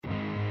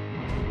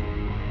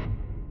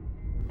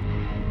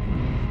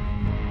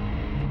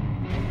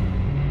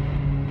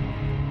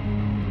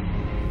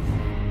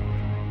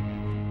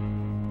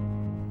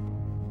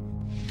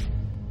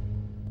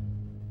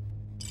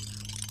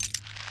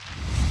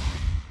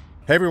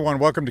Hey everyone,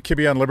 welcome to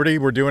Kibbe on Liberty.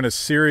 We're doing a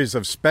series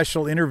of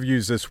special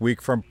interviews this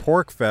week from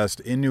PorcFest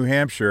in New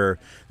Hampshire.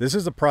 This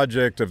is a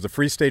project of the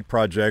Free State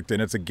Project,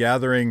 and it's a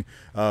gathering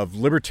of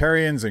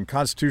libertarians and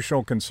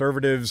constitutional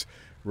conservatives,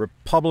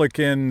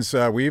 Republicans.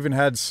 We even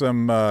had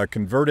some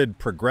converted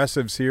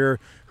progressives here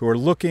who are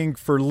looking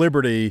for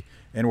liberty,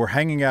 and we're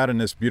hanging out in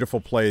this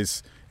beautiful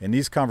place, and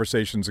these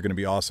conversations are going to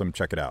be awesome.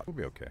 Check it out. We'll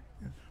be okay.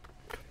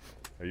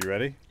 Are you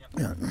ready?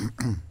 Yeah.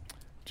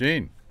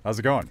 Gene, how's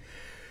it going?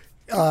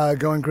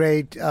 Going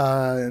great, in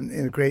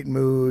a great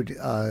mood.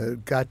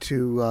 Got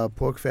to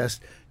PorcFest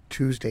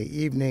Tuesday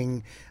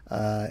evening,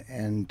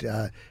 and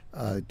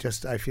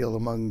just I feel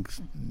among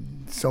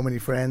so many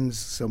friends,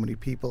 so many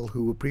people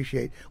who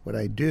appreciate what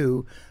I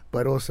do,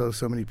 but also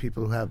so many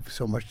people who have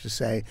so much to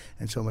say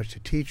and so much to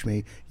teach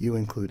me, you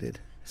included.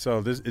 So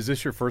is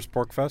this your first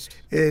PorcFest?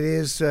 It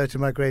is, to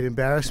my great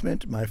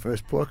embarrassment, my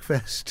first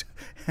PorcFest,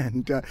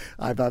 and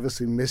I've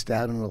obviously missed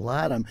out on a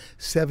lot. I'm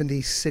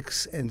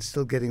 76 and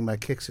still getting my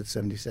kicks at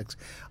 76.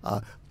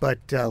 But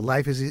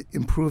life is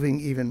improving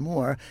even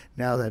more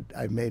now that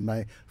I've made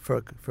my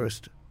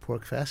first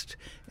PorcFest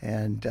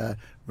and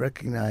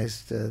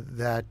recognized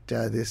that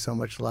there's so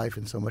much life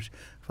and so much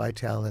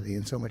vitality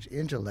and so much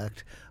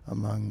intellect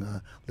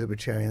among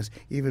libertarians,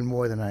 even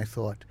more than I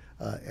thought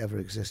ever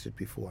existed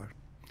before.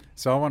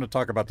 So I want to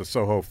talk about the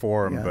Soho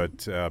Forum,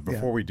 but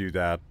before we do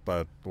that,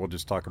 we'll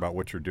just talk about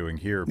what you're doing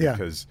here,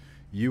 because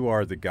you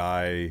are the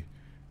guy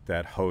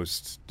that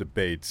hosts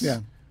debates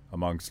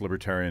amongst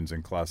libertarians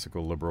and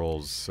classical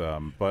liberals,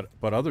 but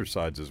other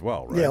sides as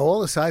well, right? Yeah, all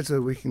the sides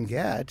that we can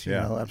get, you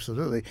know,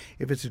 absolutely.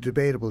 If it's a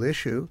debatable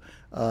issue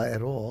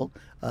at all,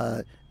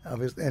 and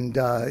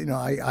you know,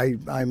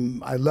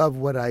 I love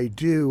what I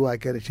do. I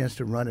get a chance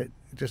to run it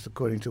just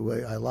according to the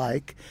way I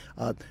like.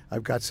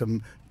 I've got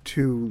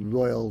three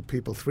loyal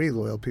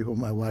people,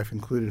 my wife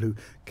included, who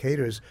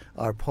caters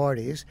our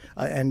parties.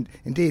 And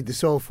indeed, the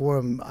Soho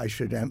Forum, I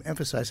should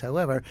emphasize,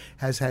 however,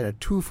 has had a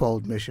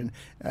twofold mission,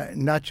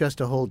 not just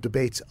to hold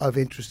debates of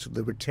interest to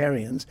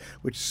libertarians,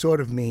 which sort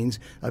of means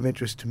of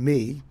interest to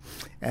me,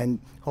 and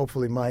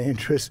hopefully my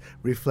interests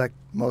reflect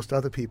most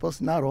other people's,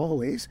 not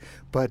always,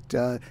 but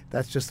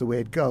that's just the way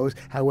it goes.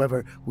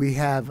 However, we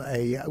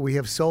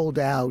have sold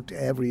out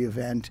every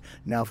event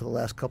now for the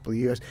last couple of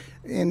years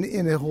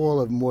in a hall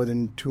of more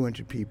than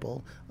 200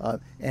 people,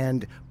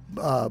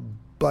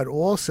 but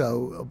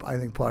also, I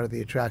think part of the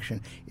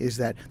attraction is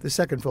that the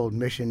second-fold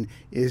mission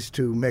is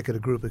to make it a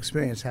group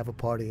experience, have a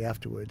party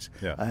afterwards.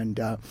 Yeah. And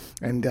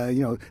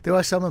you know, there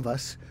are some of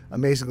us,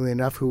 amazingly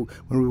enough, who,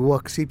 when we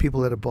see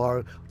people at a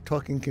bar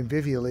talking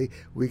convivially,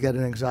 we get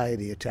an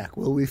anxiety attack.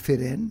 Will we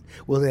fit in?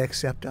 Will they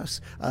accept us?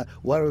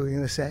 What are we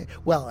going to say?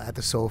 Well, at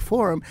the Soho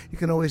Forum, you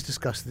can always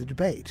discuss the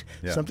debate,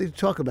 something to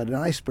talk about, an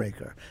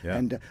icebreaker,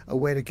 and a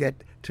way to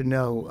get to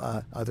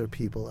know other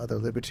people, other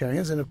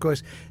libertarians. And of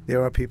course,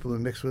 there are people who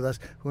mix with us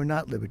who are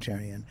not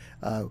libertarian.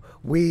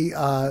 We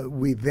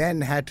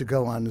then had to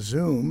go on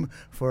Zoom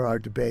for our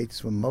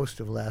debates for most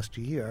of last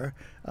year,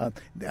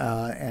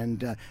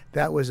 and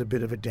that was a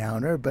bit of a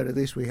downer, but at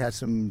least we had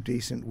some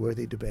decent,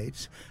 worthy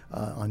debates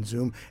on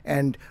Zoom.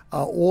 And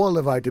all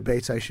of our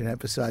debates, I should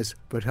emphasize,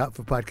 but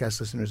for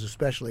podcast listeners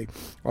especially,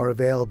 are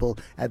available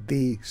at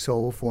the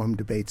Soho Forum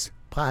Debates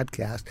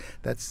podcast.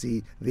 That's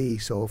the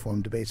Soho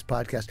Forum Debates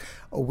podcast.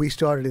 We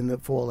started in the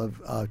fall of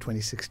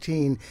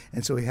 2016,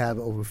 and so we have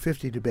over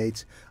 50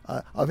 debates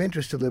of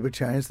interest to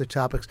libertarians. The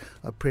topics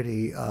are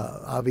pretty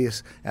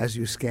obvious as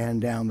you scan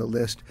down the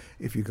list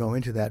if you go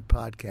into that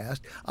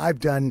podcast. I've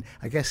done,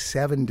 I guess,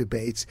 7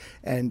 debates,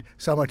 and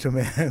somewhat to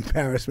my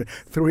embarrassment,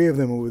 3 of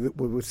them were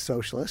with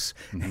socialists.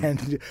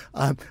 And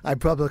I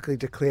publicly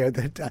declared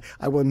that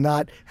I will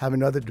not have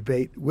another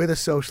debate with a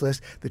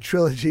socialist. The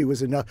trilogy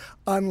was enough,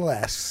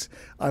 unless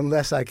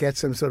I get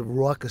some sort of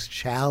raucous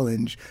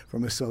challenge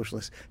from a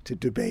socialist to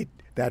debate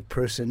that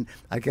person.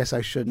 I guess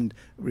I shouldn't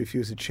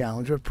refuse a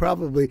challenge, but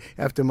probably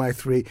after my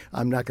 3,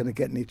 I'm not going to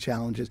get any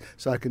challenges,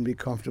 so I can be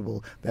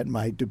comfortable that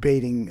my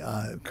debating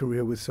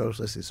career with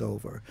socialists is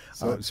over.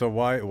 So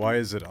why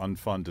is it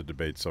unfun to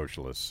debate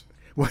socialists?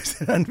 Why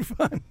is it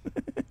unfun?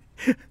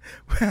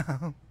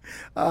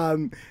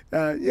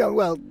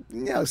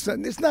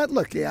 It's not.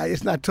 Look,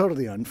 it's not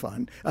totally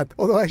unfun.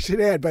 Although I should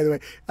add, by the way,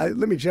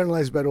 let me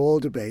generalize about all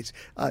debates.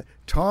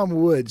 Tom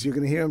Woods, you're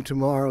going to hear him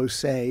tomorrow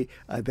say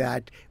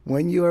that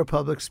when you're a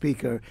public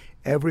speaker,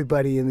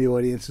 everybody in the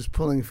audience is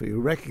pulling for you.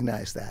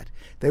 Recognize that.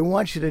 They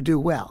want you to do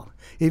well,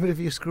 even if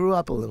you screw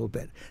up a little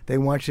bit. They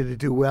want you to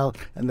do well,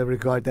 and they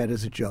regard that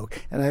as a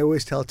joke. And I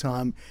always tell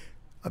Tom,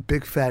 a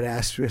big fat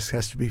asterisk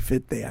has to be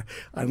fit there,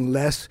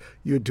 unless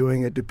you're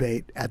doing a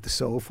debate at the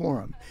Soho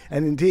Forum.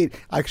 And indeed,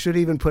 I should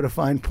even put a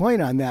fine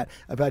point on that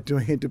about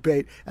doing a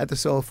debate at the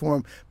Soho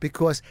Forum,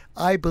 because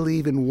I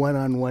believe in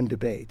one-on-one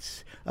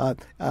debates.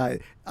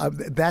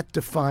 That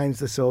defines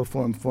the Soho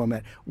Forum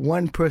format,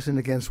 one person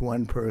against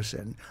one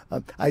person.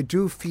 I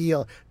do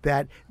feel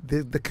that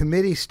the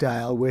committee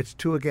style, where it's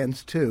 2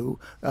 against 2,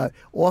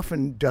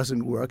 often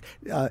doesn't work.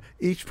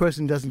 Each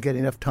person doesn't get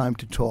enough time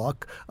to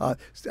talk.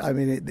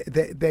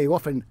 they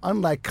often,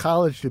 unlike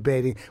college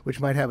debating, which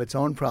might have its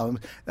own problems,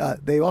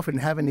 they often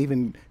haven't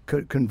even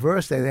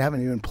conversed, they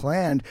haven't even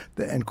planned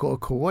and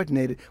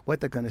coordinated what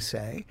they're going to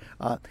say.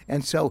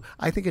 And so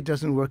I think it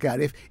doesn't work out.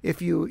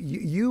 If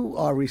you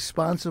are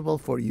responsible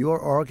for your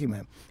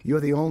argument, you're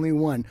the only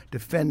one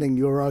defending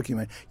your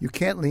argument. You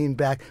can't lean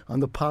back on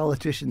the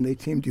politician they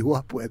teamed you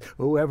up with,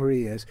 whoever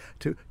he is,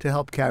 to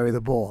help carry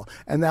the ball.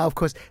 And now, of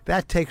course,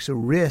 that takes a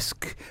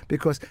risk,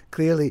 because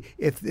clearly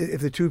if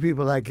the two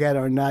people I get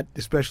are not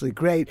especially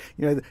great,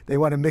 they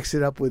want to mix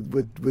it up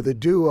with a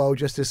duo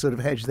just to sort of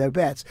hedge their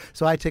bets.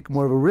 So I take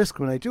more of a risk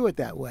when I do it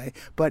that way.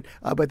 But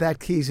that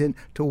keys in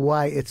to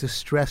why it's a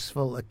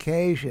stressful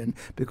occasion,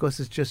 because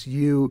it's just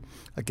you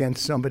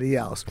against somebody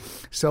else.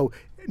 So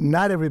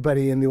not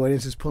everybody in the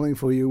audience is pulling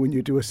for you when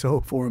you do a Soho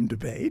Forum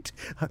debate,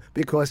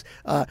 because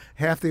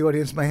half the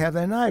audience may have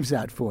their knives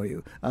out for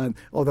you,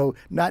 although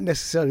not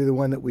necessarily the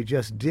one that we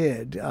just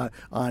did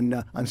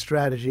on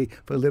strategy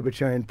for the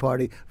Libertarian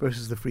Party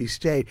versus the Free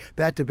State.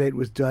 That debate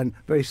was done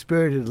very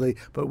spiritedly,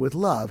 but with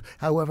love.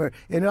 However,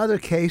 in other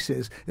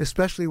cases,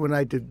 especially when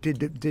I did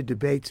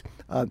debates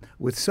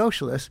with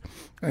socialists,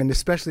 and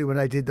especially when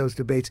I did those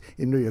debates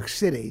in New York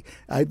City,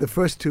 the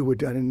first two were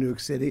done in New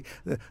York City.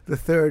 The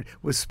third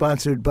was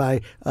sponsored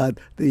by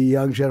the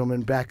young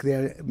gentleman back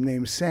there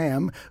named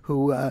Sam,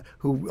 who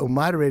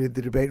moderated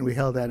the debate, and we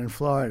held that in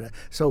Florida.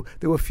 So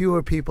there were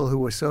fewer people who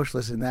were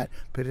socialists in that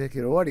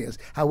particular audience.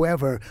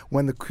 However,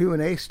 when the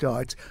Q&A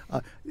starts,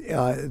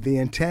 the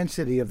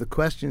intensity of the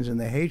questions and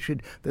the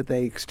hatred that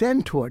they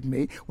extend toward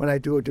me when I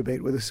do a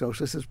debate with a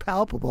socialist is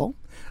palpable,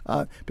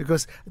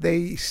 because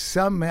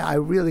I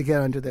really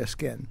get under their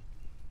skin.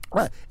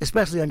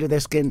 Especially under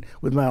their skin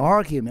with my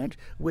argument,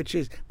 which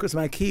is, because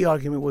my key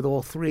argument with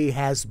all three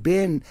has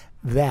been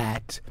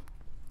that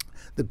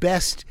the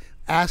best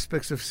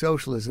aspects of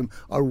socialism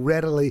are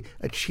readily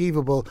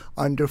achievable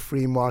under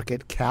free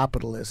market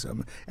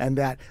capitalism, and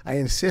that I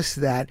insist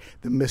that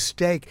the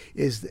mistake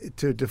is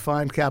to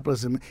define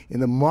capitalism in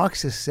the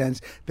Marxist sense,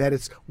 that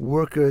it's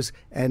workers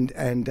and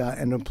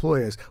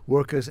employers,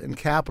 workers and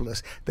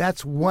capitalists.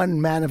 That's one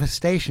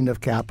manifestation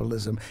of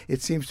capitalism.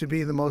 It seems to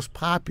be the most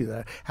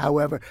popular.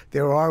 However,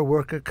 there are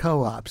worker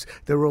co-ops.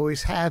 There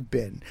always have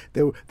been.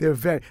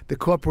 The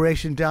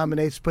corporation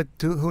dominates, but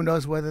who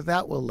knows whether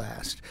that will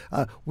last.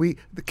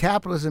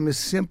 Capitalism is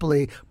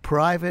simply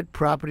private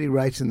property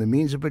rights and the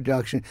means of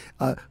production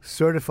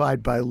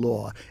certified by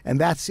law, and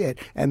that's it.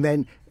 And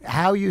then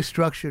how you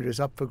structure it is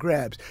up for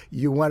grabs.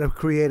 You want to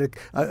create a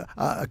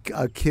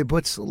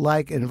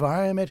kibbutz-like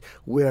environment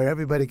where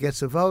everybody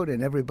gets a vote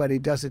and everybody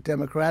does it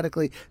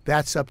democratically.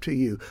 That's up to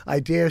you.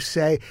 I dare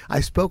say I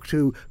spoke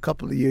to a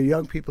couple of you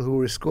young people who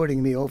were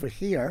escorting me over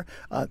here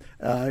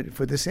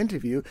for this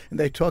interview, and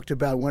they talked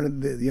about,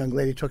 the young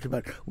lady talked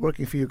about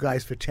working for you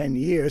guys for 10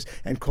 years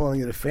and calling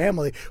it a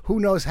family.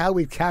 Who knows how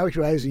we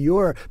characterize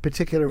your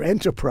particular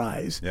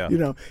enterprise? Yeah.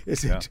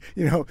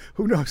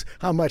 Who knows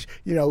how much,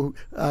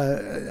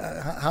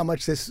 how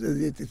much this,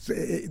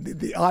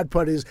 the odd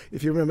part is,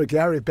 if you remember,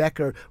 Gary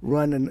Becker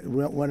won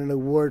an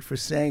award for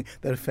saying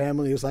that a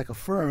family is like a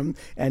firm,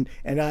 and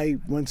I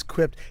once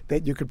quipped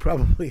that you could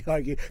probably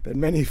argue that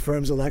many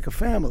firms are like a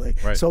family.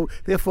 Right. So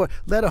therefore,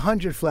 let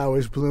 100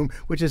 flowers bloom,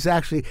 which is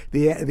actually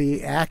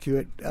the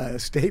accurate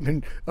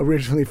statement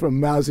originally from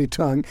Mao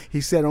Zedong.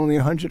 He said only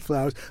 100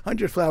 flowers.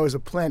 100 flowers are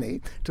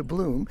plenty to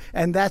bloom,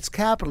 and that's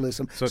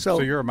capitalism. So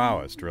you're a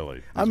Maoist,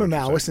 really? I'm a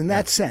Maoist in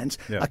that sense,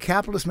 Yeah. a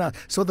capitalist Maoist.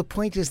 So the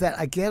point is that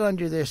I get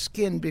under their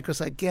skin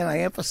because, again, I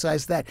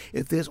emphasize that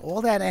if there's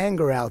all that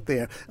anger out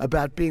there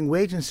about being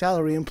wage and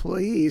salary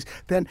employees,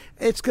 then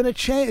it's going to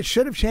change. It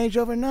should have changed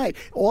overnight.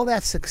 All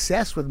that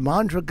success with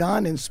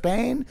Mondragon in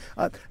Spain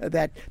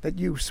that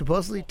you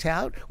supposedly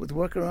tout with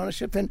worker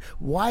ownership, then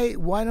why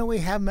don't we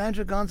have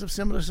Mondragons of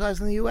similar size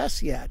in the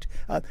U.S. yet?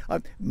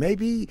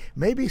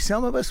 Maybe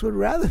some of us would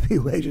rather be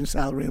wage and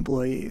salary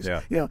employees.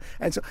 Yeah.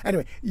 And so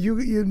anyway,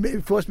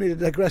 you forced me to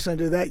digress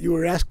onto that. You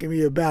were asking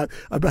me about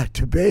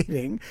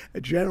debating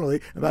generally,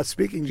 about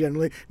speaking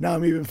generally. Now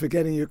I'm even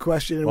forgetting your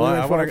question. And well,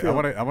 I want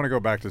to go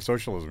back to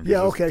socialism.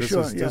 Yeah, okay,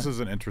 sure. This is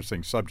an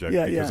interesting subject,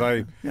 Yeah,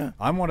 because yeah.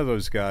 I'm one of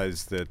those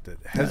guys that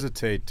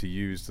hesitate to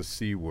use the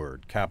C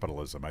word,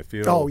 capitalism. I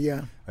feel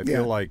I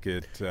feel like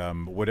it,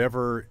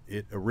 whatever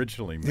it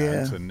originally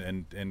meant,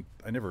 and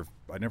I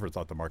never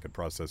thought the market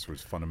process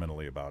was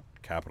fundamentally about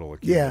capital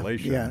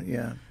accumulation.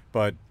 Yeah.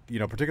 But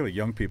particularly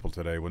young people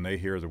today, when they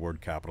hear the word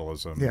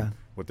capitalism,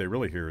 what they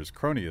really hear is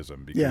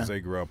cronyism, because they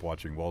grew up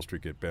watching Wall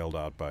Street get bailed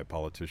out by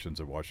politicians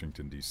in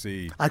Washington,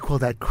 D.C. I call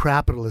that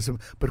crapitalism,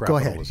 but go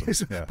ahead.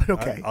 Yeah. But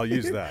okay. I'll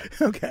use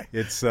that. Okay.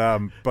 It's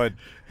but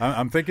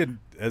I'm thinking,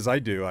 as I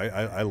do,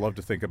 I love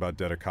to think about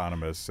dead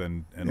economists,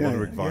 and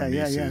Ludwig von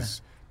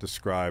Mises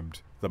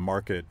described the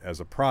market as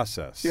a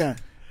process. Yeah.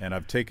 And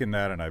I've taken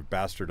that and I've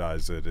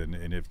bastardized it,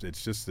 and if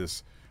it's just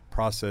this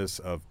process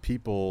of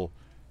people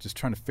just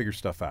trying to figure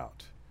stuff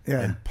out.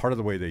 Yeah. And part of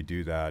the way they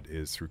do that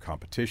is through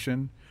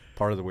competition.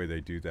 Part of the way they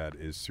do that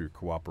is through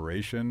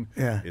cooperation.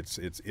 Yeah. It's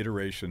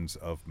iterations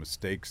of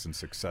mistakes and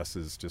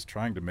successes, just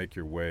trying to make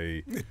your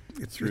way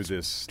through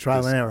this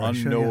trial and error,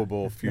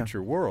 unknowable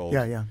future world.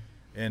 Yeah.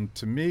 And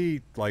to me,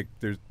 like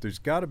there's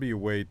got to be a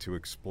way to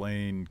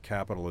explain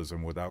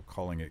capitalism without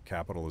calling it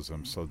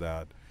capitalism, so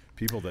that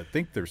people that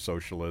think they're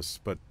socialists,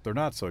 but they're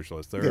not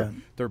socialists.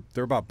 They're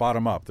about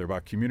bottom up. They're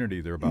about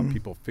community. They're about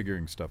people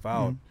figuring stuff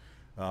out.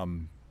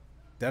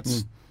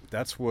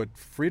 That's what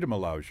freedom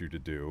allows you to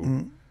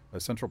do. A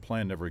central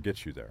plan never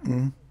gets you there.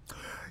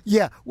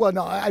 Yeah, well,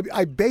 no,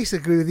 I basically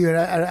agree with you,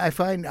 and I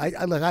find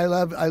I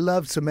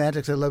love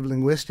semantics, I love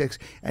linguistics,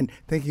 and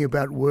thinking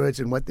about words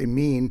and what they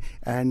mean,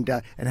 and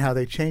how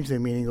they change their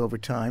meaning over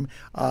time.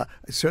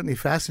 It certainly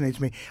fascinates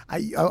me.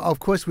 Of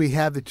course, we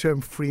have the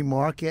term free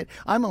market.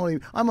 I'm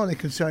only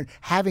concerned,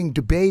 having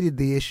debated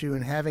the issue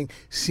and having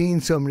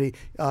seen so many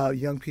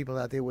young people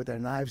out there with their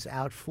knives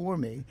out for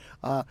me,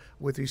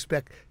 with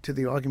respect to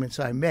the arguments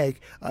I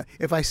make.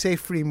 If I say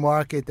free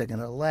market, they're going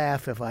to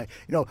laugh.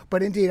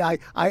 But indeed,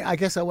 I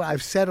guess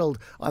I've settled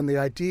on the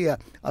idea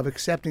of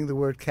accepting the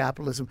word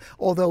capitalism,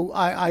 although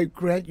I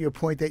grant your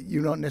point that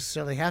you don't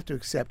necessarily have to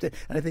accept it,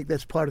 and I think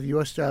that's part of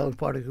your style and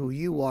part of who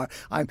you are.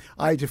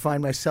 I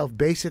define myself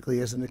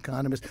basically as an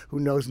economist who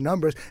knows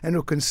numbers and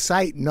who can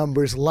cite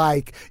numbers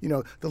like,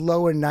 the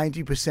lower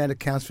 90%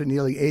 accounts for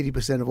nearly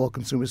 80% of all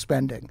consumer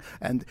spending,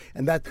 and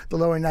that the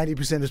lower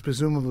 90% is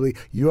presumably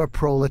your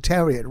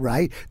proletariat,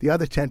 right? The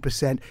other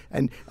 10%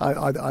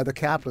 are the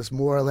capitalists,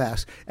 more or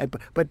less,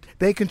 but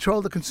they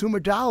control the consumer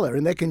dollar,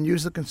 and they can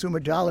use the consumer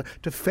dollar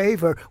to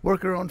favor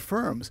worker-owned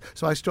firms.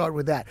 So I start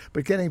with that.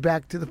 But getting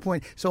back to the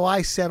point, so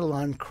I settle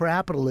on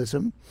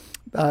capitalism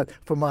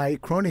for my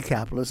crony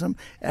capitalism,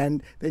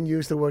 and then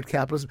use the word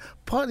capitalism,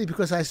 partly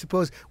because I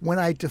suppose when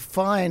I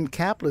define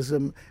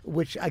capitalism,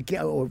 which I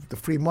get, or the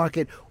free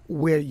market,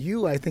 where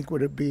you, I think,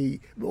 would it be,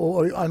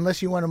 or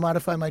unless you want to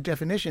modify my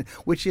definition,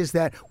 which is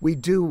that we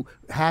do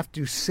have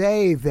to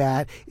say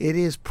that it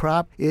is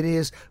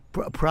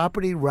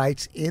property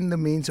rights in the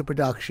means of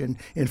production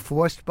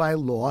enforced by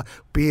law,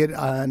 be it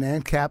an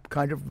ANCAP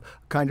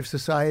kind of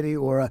society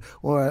or a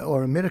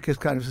Minikis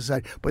kind of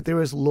society, but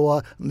there is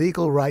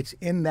legal rights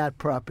in that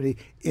property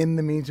in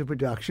the means of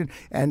production,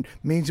 and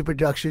means of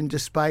production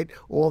despite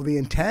all the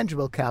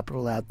intangible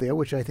capital out there,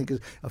 which I think is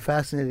a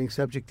fascinating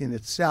subject in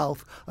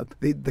itself,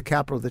 the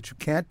capital that you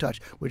can't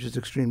touch, which is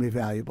extremely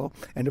valuable.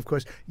 And of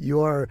course,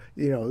 your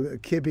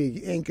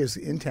Kibbe Inc. is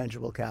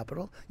intangible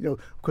capital.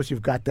 Of course,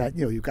 you've got that.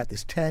 You've got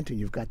this tent, and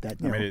you've got that.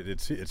 I mean,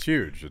 it's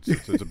huge.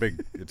 It's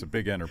a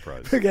big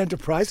enterprise. Big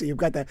enterprise. And you've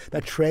got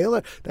that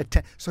trailer,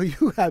 so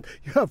you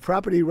have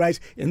property rights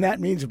in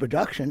that means of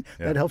production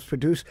that helps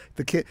produce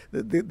the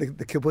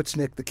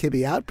kibbutznik, the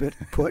Kibbe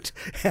output,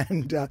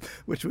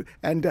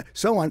 and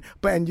so on.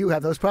 And you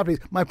have those properties.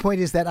 My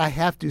point is that I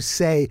have to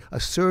say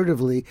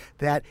assertively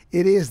that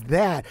it is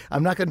that.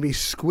 I'm not going to be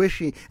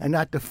squishy and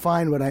not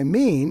define what I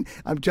mean.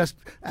 I'm just,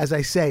 as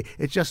I say,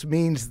 it just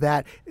means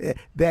that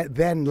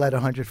then let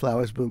 100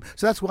 flowers bloom.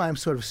 So that's why I'm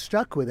sort of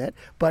stuck with it.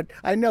 But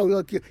I know,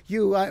 look,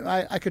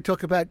 I could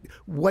talk about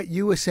what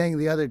you were saying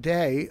the other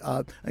day.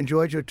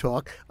 Enjoyed your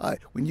talk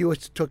when you were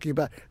talking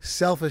about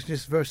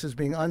selfishness versus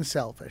being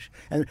unselfish.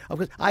 And of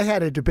course, I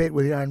had a debate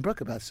with Yaron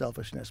Brook about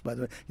selfishness, by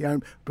the way.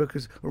 Yaron Brook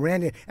is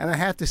Randian. And I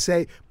have to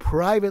say,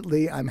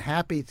 privately, I'm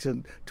happy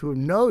to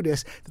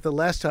notice that the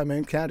last time I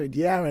encountered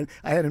Yaron,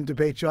 I had him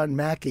debate John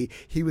Mackey.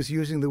 He was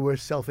using the word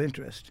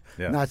self-interest,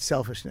 not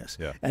selfishness.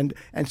 Yeah. And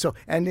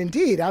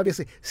indeed,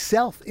 obviously,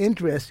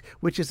 self-interest,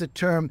 which is a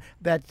term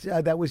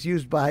that was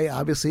used by,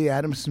 obviously,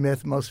 Adam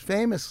Smith most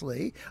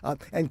famously,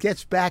 and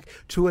gets back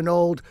to an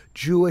old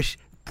Jewish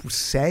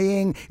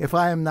saying, if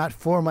I am not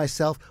for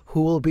myself,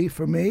 who will be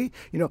for me?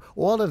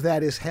 All of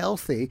that is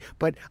healthy,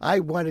 but I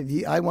wanted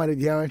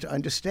Yaron to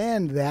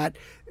understand that,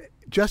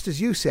 just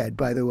as you said,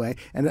 by the way,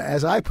 and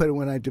as I put it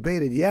when I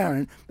debated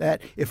Yaron,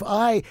 that if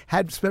I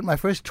had spent my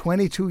first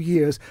 22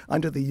 years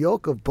under the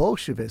yoke of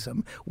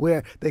Bolshevism,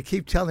 where they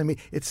keep telling me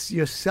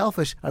you're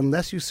selfish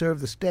unless you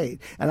serve the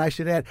state, and I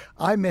should add,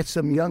 I met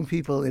some young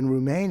people in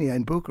Romania,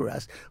 in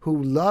Bucharest,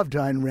 who loved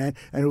Ayn Rand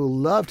and who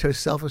loved her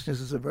selfishness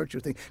as a virtue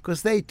thing,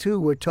 because they too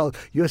were told,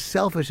 you're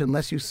selfish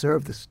unless you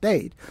serve the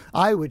state.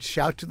 I would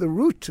shout to the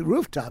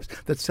rooftops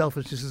that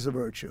selfishness is a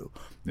virtue.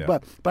 Yeah.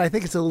 But I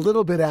think it's a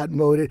little bit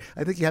outmoded.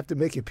 I think you have to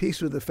make your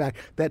peace with the fact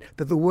that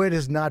the word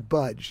has not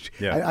budged.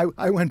 Yeah.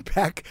 I went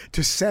back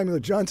to Samuel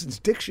Johnson's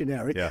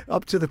dictionary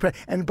up to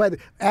and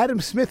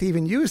Adam Smith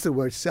even used the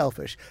word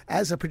selfish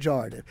as a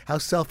pejorative. How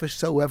selfish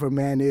soever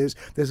man is,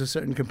 there's a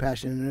certain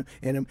compassion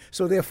in him.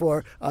 So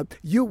therefore,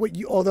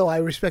 although I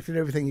respected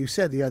everything you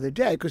said the other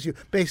day, because you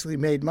basically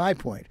made my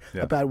point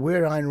about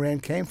where Ayn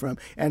Rand came from,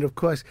 and of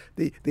course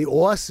the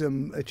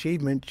awesome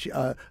achievement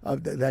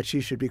that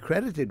she should be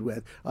credited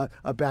with,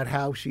 about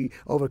how she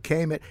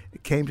overcame it,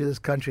 came to this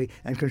country,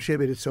 country and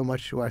contributed so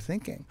much to our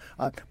thinking.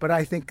 But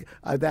I think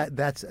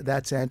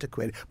that's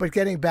antiquated. But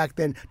getting back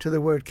then to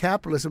the word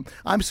capitalism,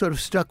 I'm sort of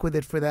stuck with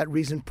it for that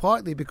reason,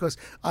 partly because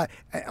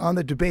on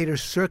the debater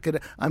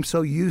circuit, I'm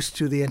so used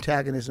to the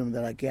antagonism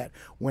that I get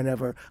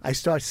whenever I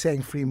start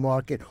saying free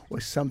market or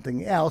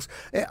something else.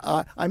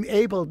 I'm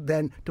able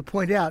then to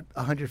point out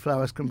 100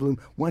 flowers can bloom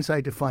once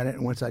I define it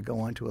and once I go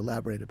on to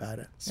elaborate about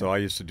it. So I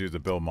used to do the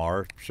Bill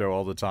Maher show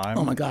all the time.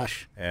 Oh my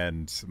gosh.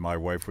 And my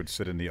wife would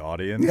sit in the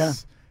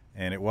audience,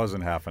 and it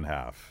wasn't half and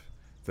half.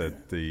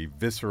 The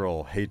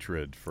visceral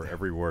hatred for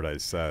every word I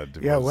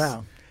said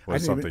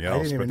was something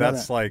else. But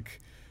that's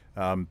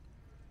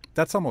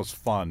that's almost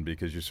fun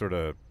because you sort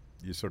of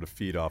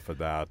feed off of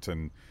that.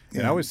 And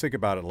I always think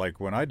about it like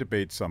when I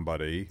debate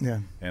somebody,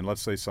 and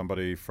let's say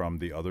somebody from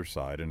the other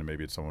side, and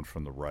maybe it's someone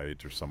from the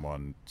right or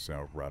someone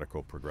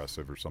radical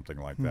progressive or something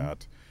like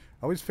that.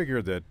 I always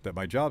figure that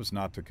my job's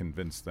not to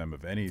convince them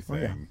of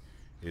anything.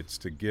 It's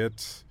to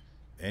get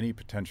any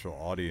potential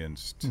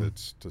audience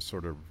to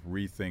sort of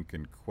rethink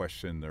and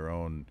question their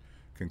own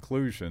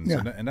conclusions.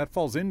 And that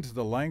falls into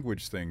the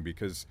language thing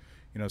because,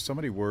 so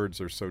many words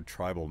are so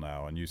tribal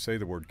now. And you say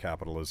the word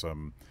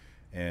capitalism,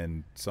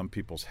 and some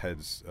people's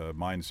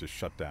minds just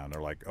shut down.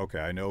 They're like,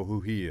 okay, I know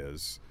who he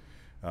is.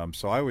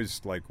 So I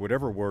always, like,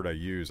 whatever word I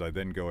use, I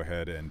then go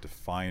ahead and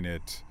define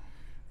it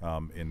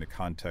in the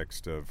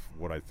context of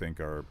what I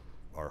think are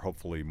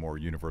hopefully more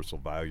universal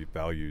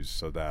values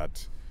so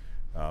that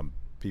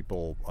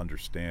people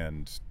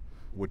understand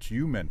what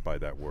you meant by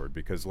that word.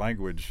 Because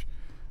language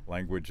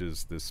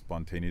is this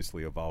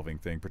spontaneously evolving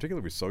thing,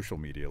 particularly with social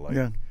media.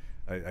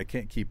 I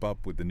can't keep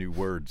up with the new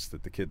words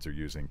that the kids are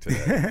using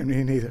today.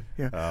 Me neither.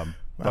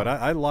 But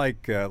I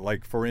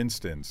like for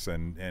instance,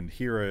 and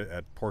here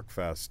at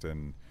Porkfest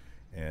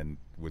and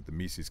with the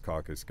Mises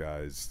Caucus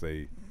guys,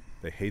 they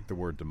hate the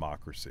word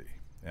democracy.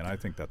 And I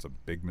think that's a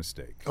big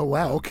mistake. Oh,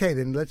 wow. Okay,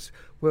 then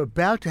we're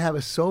about to have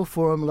a Soho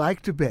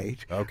Forum-like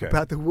debate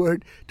about the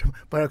word.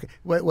 But okay,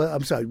 well,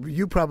 I'm sorry.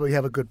 You probably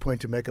have a good point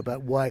to make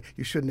about why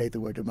you shouldn't hate the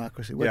word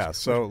democracy.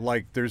 So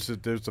like there's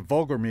a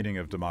vulgar meaning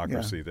of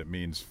democracy that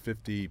means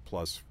 50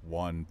 plus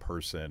one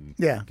person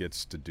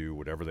gets to do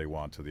whatever they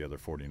want to the other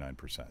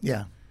 49%.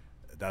 Yeah.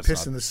 That's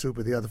piss in the soup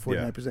of the other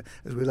 49%,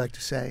 as we like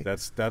to say.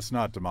 That's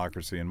not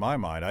democracy in my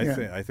mind.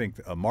 I think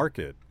a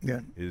market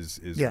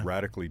is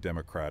radically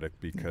democratic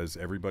because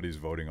everybody's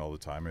voting all the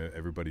time.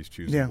 Everybody's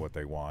choosing what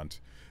they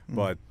want.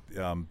 But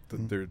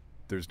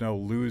there's no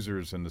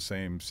losers in the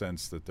same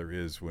sense that there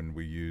is when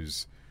we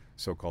use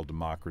so-called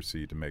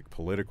democracy to make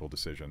political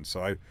decisions.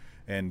 So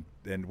and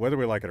whether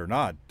we like it or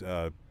not,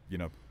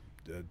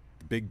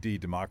 big D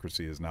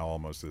democracy is now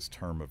almost this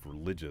term of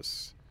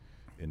religious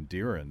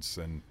endurance.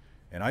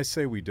 And I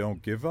say we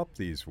don't give up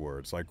these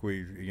words. Like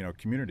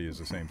community is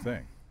the same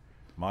thing.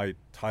 My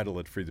title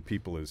at Free the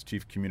People is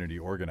Chief Community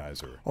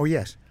Organizer. Oh,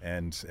 yes.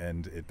 And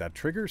that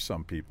triggers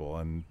some people.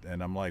 And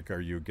I'm like, are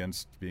you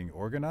against being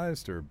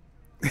organized or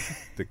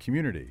the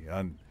community?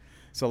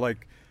 So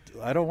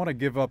I don't want to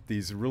give up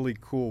these really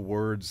cool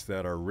words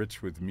that are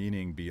rich with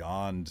meaning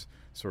beyond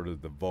sort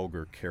of the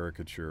vulgar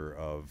caricature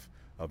of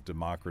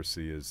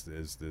democracy as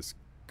this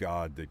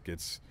God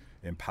that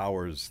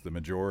empowers the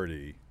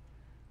majority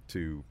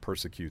to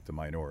persecute the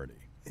minority.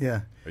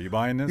 Yeah. Are you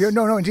buying this?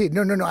 No, indeed.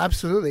 No,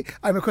 absolutely.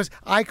 Of course,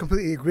 I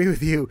completely agree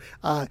with you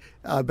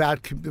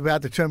about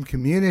the term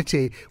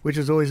community, which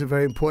is always a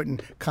very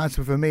important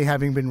concept for me,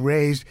 having been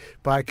raised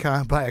by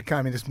a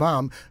communist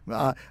mom.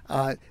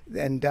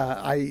 And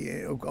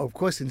I, of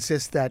course,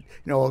 insist that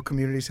all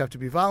communities have to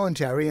be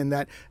voluntary, and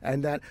that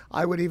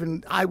I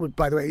would,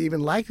 by the way,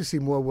 even like to see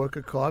more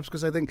worker co-ops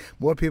because I think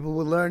more people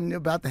will learn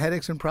about the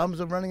headaches and problems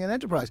of running an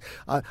enterprise.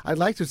 I'd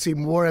like to see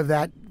more of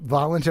that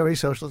voluntary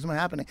socialism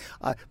happening.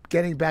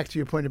 Getting back to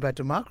your point about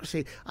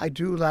democracy, I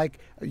do like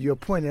your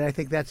point, and I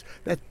think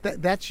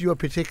that's your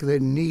particular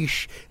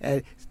niche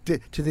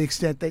to the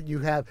extent that you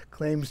have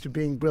claims to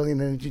being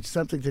brilliant and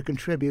something to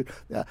contribute.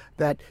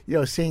 That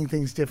seeing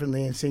things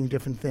differently and seeing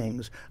different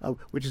things,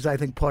 which is I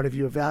think part of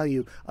your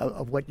value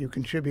of what you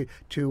contribute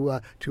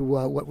to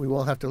what we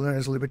all have to learn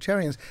as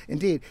libertarians.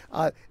 Indeed.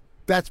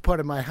 That's part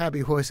of my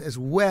hobby horse as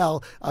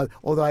well,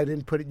 although I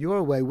didn't put it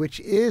your way, which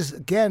is,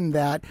 again,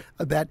 that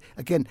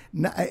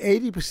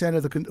 80%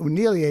 of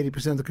nearly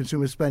 80% of the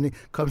consumer spending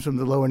comes from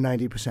the lower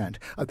 90%.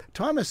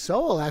 Thomas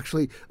Sowell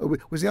actually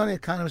was the only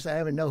economist I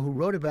ever know who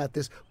wrote about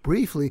this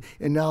briefly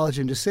in Knowledge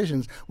and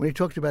Decisions when he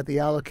talked about the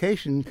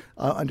allocation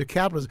under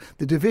capitalism,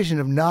 the division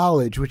of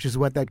knowledge, which is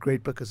what that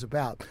great book is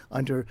about,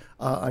 under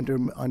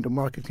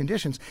market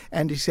conditions.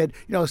 And he said,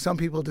 some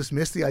people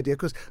dismiss the idea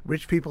because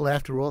rich people,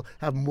 after all,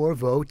 have more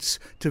votes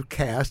to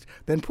cast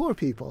than poor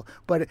people.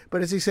 But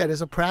as he said,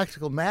 as a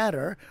practical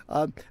matter,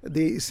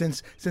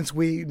 since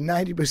we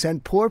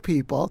 90% poor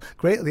people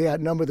greatly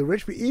outnumber the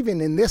rich people,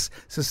 even in this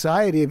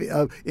society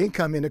of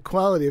income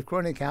inequality, of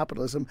crony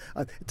capitalism,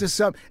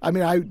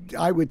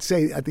 I would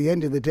say at the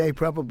end of the day,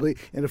 probably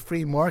in a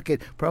free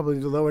market, probably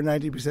the lower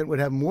 90% would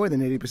have more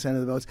than 80%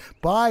 of the votes.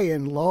 By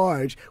and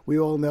large, we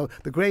all know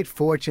the great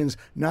fortunes,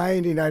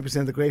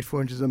 99% of the great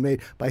fortunes are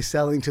made by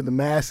selling to the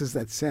masses.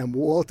 That's Sam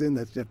Walton,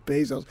 that's Jeff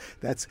Bezos,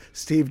 that's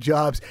Steve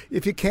Jobs.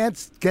 If you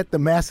can't get the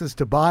masses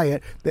to buy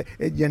it,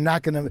 you're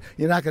not going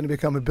to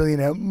become a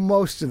billionaire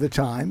most of the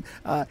time.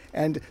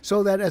 And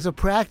so that as a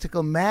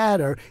practical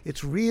matter,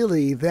 it's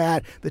really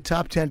that the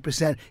top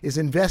 10% is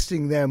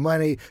investing their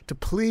money to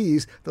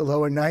please the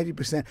lower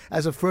 90%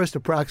 as a first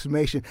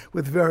approximation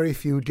with very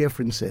few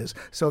differences.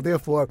 So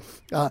therefore,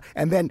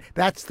 and then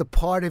that's the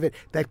part of it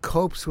that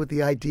copes with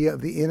the idea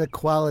of the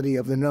inequality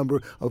of the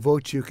number of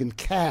votes you can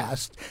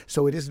cast.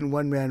 So it isn't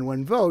one man,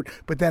 one vote.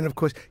 But then, of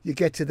course, you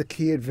get to the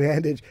key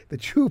advantage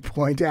that you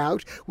point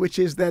out, which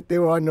is that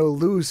there are no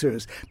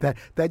losers,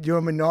 that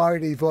your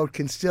minority vote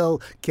can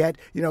still get,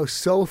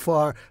 so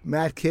far,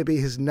 Matt Kibbe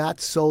has not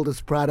sold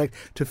his product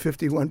to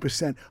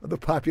 51% of the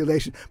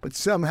population, but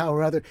somehow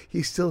or other,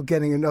 he's still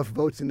getting enough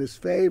votes in his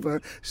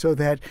favor so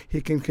that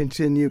he can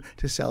continue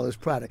to sell his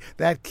product.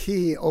 That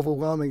key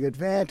overwhelming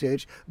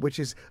advantage, which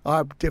is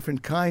our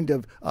different kind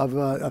of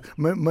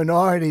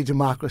minority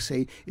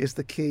democracy, is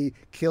the key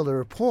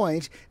killer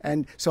point.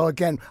 And so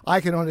again,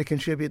 I can only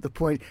contribute the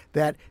point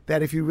that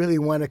if you really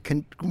want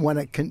to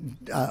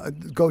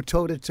go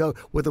toe to toe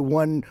with a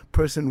one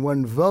person,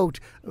 one vote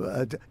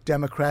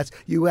Democrats,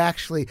 you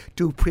actually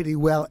do pretty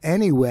well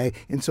anyway,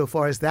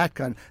 insofar as that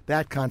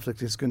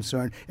conflict is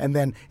concerned. And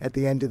then at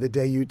the end of the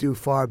day, you do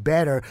far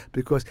better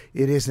because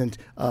it isn't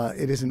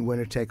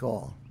winner take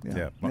all.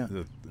 Yeah.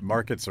 The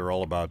markets are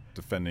all about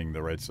defending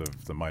the rights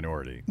of the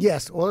minority.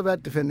 Yes, all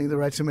about defending the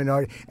rights of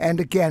minority. And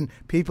again,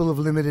 people of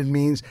limited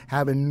means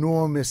have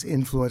enormous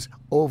influence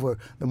over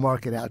the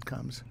market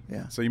outcomes.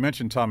 Yeah. So you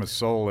mentioned Thomas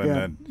Sowell,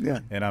 and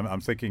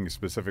I'm thinking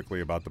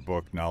specifically about the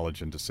book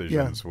Knowledge and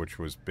Decisions, which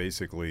was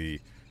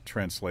basically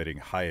translating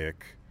Hayek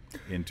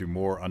into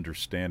more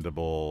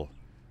understandable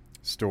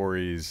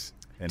stories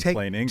in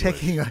plain English.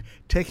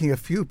 Taking a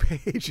few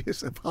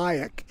pages of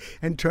Hayek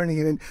and turning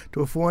it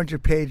into a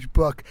 400-page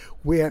book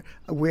where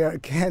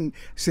again,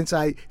 since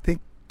I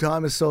think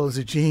Thomas Sowell is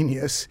a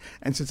genius,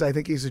 and since I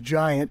think he's a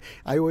giant,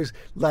 I always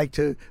like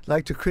to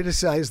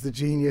criticize the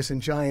genius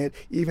and giant,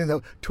 even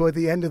though toward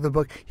the end of the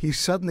book he's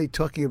suddenly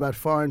talking about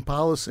foreign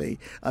policy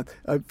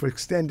for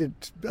extended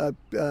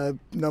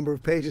number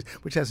of pages,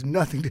 which has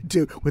nothing to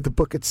do with the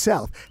book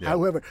itself. Yeah.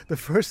 However, the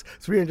first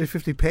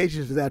 350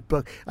 pages of that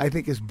book I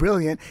think is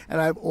brilliant,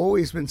 and I've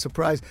always been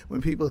surprised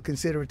when people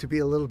consider it to be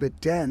a little bit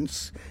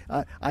dense.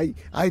 I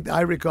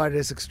regard it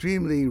as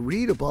extremely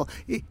readable.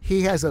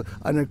 He has an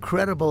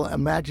incredible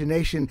imagination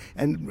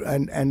and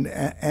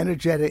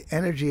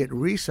energy at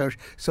research.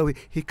 So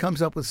he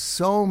comes up with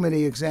so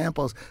many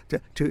examples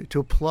to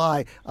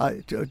apply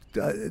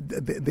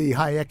the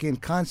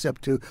Hayekian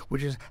concept to,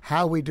 which is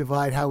how we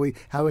divide, how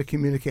we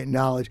communicate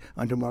knowledge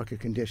under market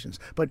conditions.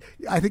 But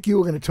I think you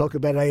were going to talk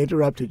about it. I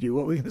interrupted you.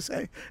 What were you going to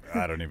say?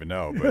 I don't even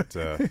know. But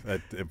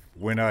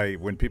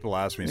when people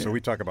ask me, so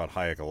we talk about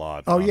Hayek a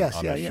lot on this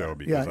show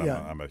because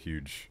I'm a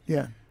huge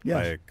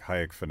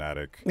Hayek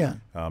fanatic. Yeah.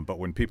 But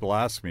when people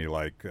ask me,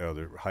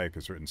 Hayek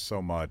has written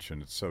so much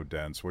and it's so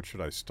dense, what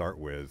should I start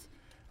with?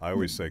 I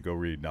always say, go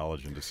read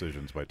Knowledge and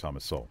Decisions by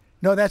Thomas Sowell.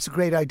 No, that's a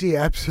great idea,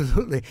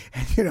 absolutely.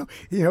 And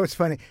it's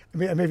funny.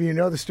 Maybe you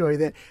know the story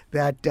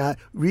that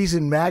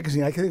Reason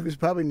magazine, I think it was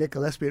probably Nick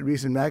Gillespie at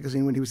Reason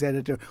magazine when he was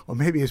editor, or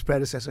maybe his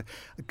predecessor,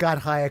 got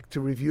Hayek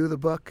to review the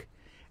book.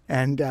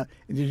 And I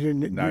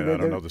don't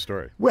know the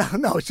story. Well,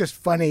 no, it's just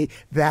funny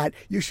that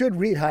you should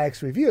read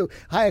Hayek's review.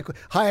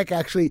 Hayek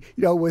actually,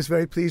 was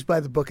very pleased by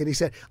the book, and he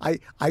said, I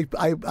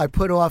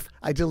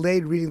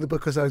delayed reading the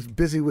book because I was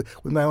busy with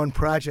my own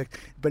project.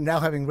 But now,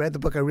 having read the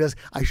book, I realized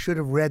I should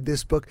have read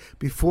this book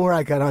before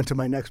I got onto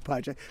my next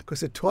project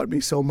because it taught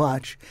me so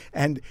much.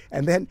 And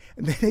then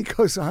he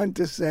goes on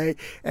to say,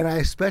 and I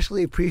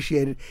especially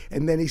appreciate it.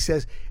 And then he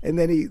says, and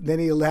then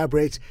he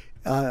elaborates.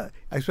 I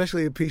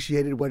especially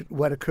appreciated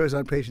what occurs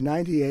on page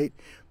 98,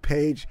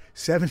 page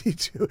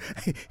 72.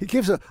 He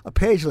gives a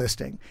page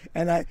listing,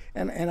 and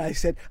I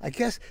said, I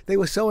guess they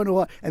were so in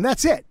awe, and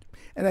that's it.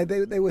 And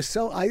they were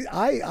so.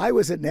 I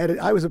was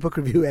a book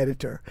review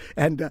editor,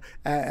 and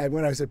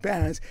when I was at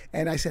Barron's,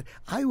 and I said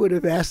I would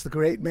have asked the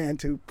great man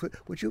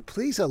would you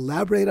please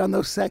elaborate on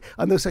those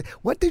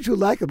what did you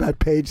like about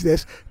page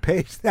this,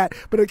 page that?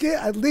 But again,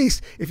 at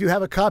least if you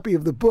have a copy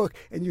of the book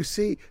and you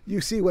see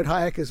what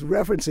Hayek is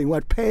referencing,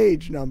 what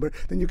page number,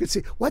 then you can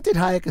see what did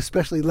Hayek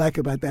especially like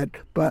about that,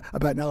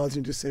 about Knowledge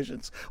and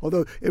Decisions.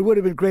 Although it would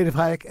have been great if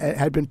Hayek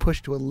had been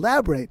pushed to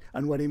elaborate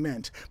on what he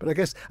meant. But I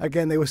guess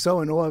again they were so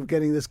in awe of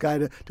getting this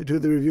guy to do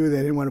the review, they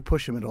didn't want to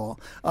push him at all.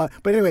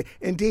 But anyway,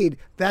 indeed,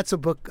 that's a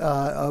book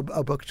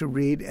to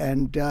read.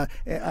 And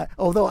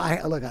although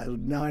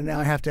now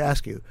I have to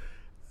ask you,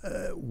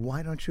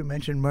 why don't you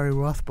mention Murray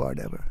Rothbard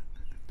ever?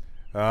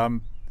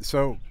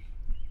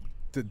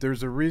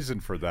 There's a reason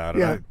for that.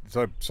 Yeah.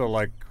 So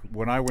like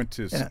when I went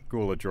to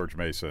school at George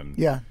Mason,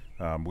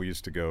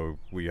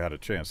 we had a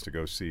chance to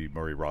go see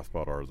Murray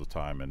Rothbard all the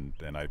time,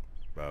 and I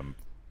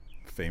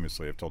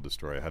famously, I've told this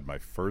story, I had my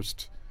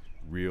first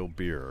real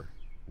beer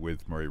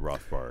with Murray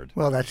Rothbard.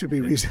 Well, that should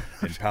be reason.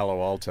 In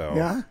Palo Alto.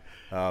 Yeah.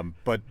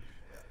 But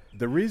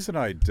the reason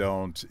I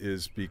don't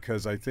is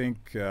because I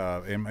think,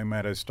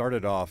 I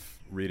started off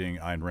reading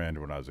Ayn Rand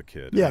when I was a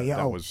kid.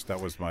 That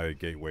was my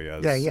gateway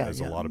as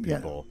a lot of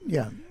people.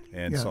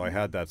 So I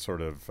had that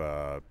sort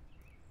of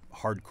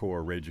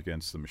hardcore Rage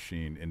Against the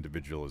Machine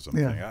individualism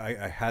thing.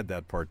 I had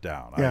that part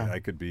down. I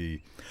could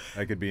be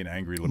an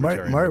angry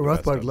libertarian. Murray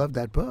Rothbard loved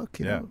that book.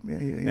 You know?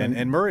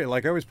 And Murray,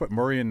 like I always put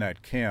Murray in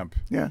that camp.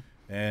 Yeah.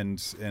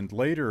 And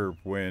later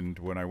when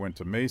I went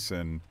to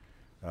Mason,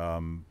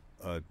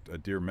 a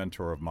dear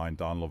mentor of mine,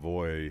 Don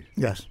Lavoie,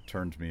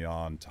 turned me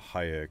on to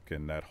Hayek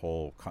and that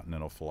whole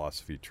continental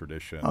philosophy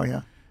tradition. Oh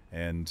yeah.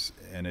 And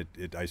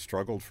I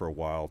struggled for a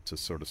while to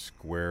sort of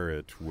square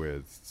it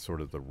with sort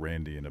of the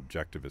Randian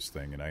objectivist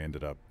thing, and I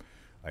ended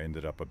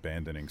up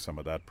abandoning some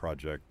of that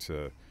project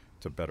to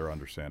better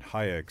understand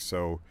Hayek.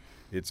 So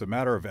it's a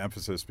matter of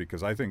emphasis,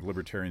 because I think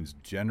libertarians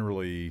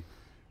generally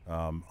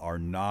are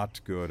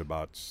not good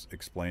about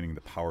explaining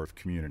the power of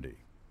community.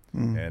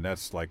 And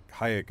that's like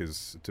Hayek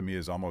is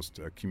almost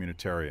a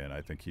communitarian.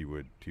 I think he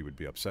would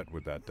be upset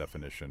with that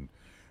definition,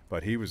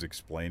 but he was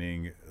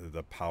explaining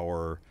the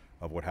power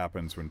of what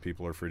happens when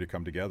people are free to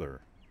come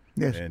together,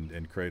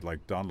 and create,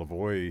 like Don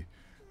Lavoie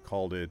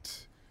called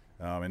it,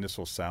 and this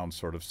will sound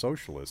sort of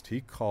socialist.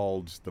 He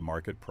called the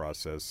market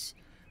process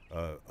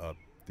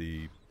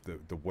the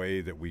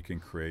way that we can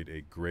create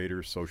a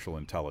greater social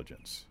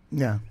intelligence.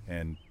 Yeah.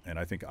 And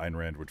I think Ayn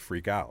Rand would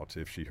freak out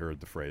if she heard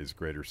the phrase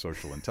greater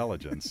social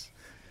intelligence.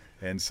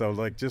 And so,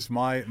 like, just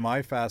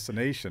my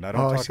fascination. I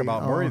don't talk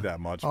about Murray that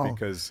much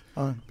because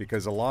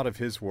a lot of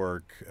his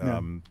work,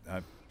 I'm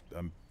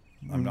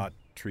not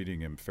treating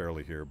him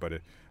fairly here, but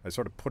I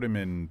sort of put him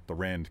in the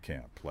Rand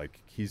camp. Like,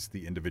 he's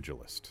the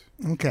individualist.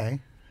 Okay.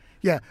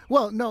 Yeah.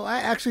 Well, no,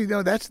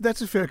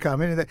 that's a fair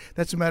comment.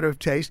 That's a matter of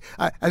taste.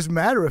 As a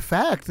matter of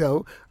fact,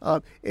 though,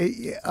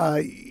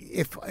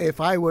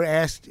 if I were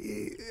asked,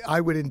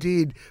 I would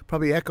indeed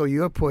probably echo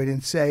your point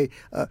and say,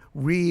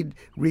 read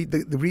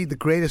the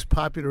greatest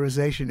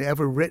popularization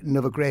ever written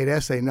of a great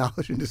essay,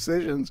 Knowledge and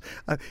Decisions.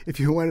 If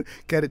you want to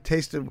get a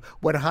taste of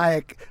what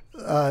Hayek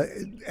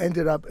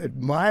ended up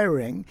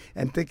admiring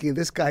and thinking,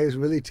 this guy has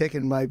really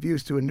taken my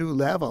views to a new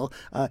level.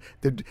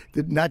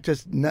 Not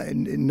just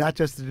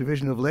the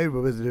division of labor,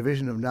 but the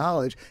division of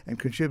knowledge, and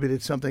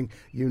contributed something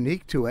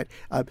unique to it.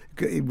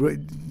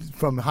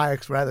 From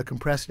Hayek's rather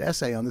compressed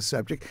essay on the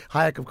subject,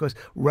 Hayek, of course,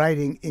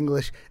 writing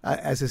English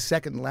as a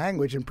second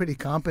language and pretty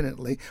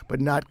competently,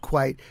 but not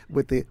quite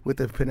with the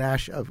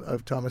panache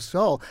of Thomas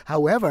Sowell.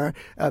 However,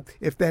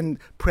 if then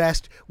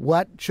pressed,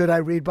 what should I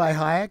read by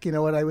Hayek? You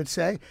know what I would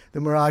say?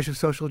 The Mirage of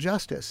Social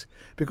Justice,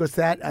 because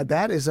that's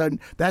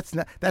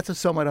a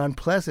somewhat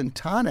unpleasant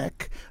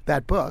tonic.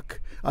 That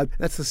book.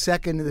 That's the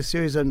second in the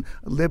series on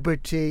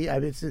liberty.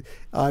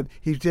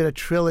 He did a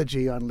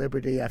trilogy on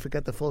liberty. I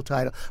forget the full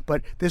title,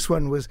 but this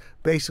one was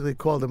basically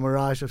called The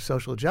Mirage of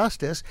Social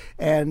Justice.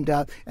 And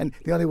the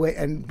only way,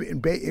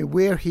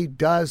 where he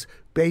does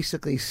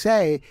basically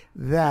say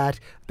that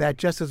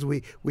just as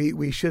we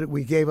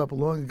gave up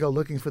long ago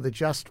looking for the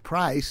just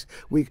price,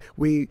 it's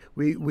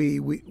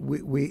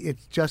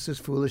just as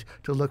foolish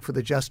to look for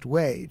the just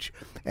wage,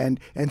 and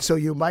so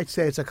you might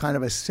say it's a kind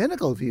of a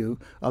cynical view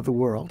of the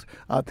world,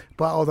 but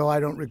although I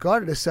don't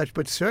regard it as such,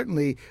 but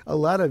certainly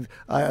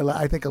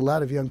I think a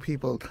lot of young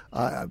people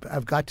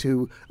have got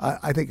to.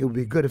 I think it would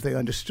be good if they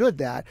understood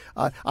that.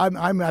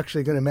 I'm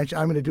actually going to mention.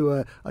 I'm going to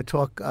do a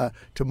talk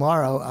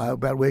tomorrow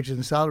about wages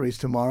and salaries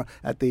tomorrow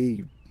at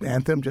the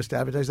Anthem, just to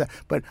advertise that.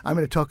 But I'm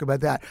going to talk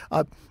about that.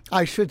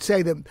 I should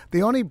say that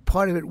the only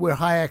part of it where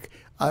Hayek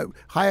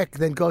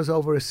then goes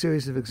over a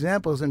series of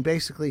examples and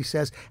basically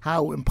says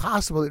how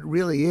impossible it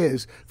really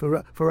is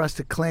for us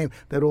to claim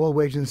that all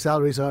wages and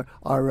salaries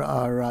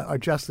are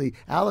justly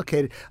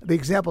allocated. The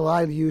example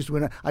I used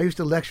when I used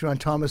to lecture on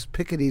Thomas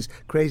Piketty's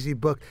crazy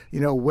book,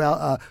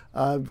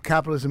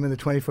 Capitalism in the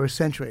 21st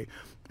Century.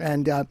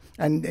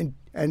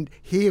 And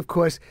he, of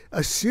course,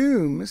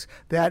 assumes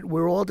that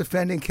we're all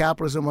defending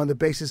capitalism on the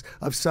basis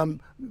of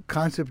some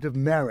concept of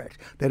merit,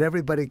 that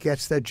everybody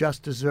gets their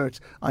just desserts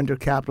under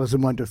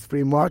capitalism, under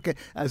free market,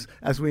 as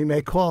we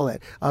may call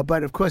it.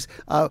 But, of course,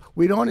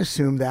 we don't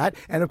assume that.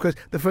 And, of course,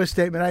 the first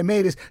statement I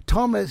made is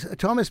Thomas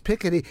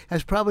Piketty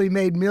has probably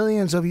made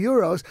millions of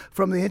euros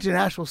from the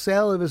international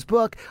sale of his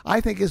book.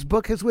 I think his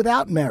book is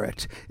without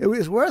merit. It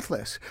was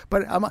worthless.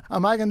 But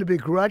am I going to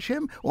begrudge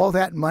him all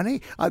that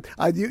money?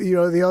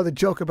 The other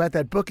joke about that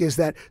that book is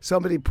that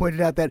somebody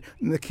pointed out that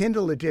in the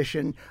Kindle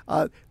edition,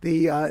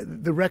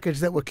 the records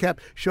that were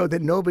kept showed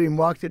that nobody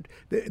marked it.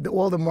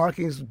 All the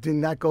markings did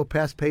not go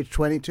past page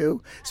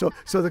 22.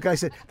 So the guy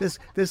said this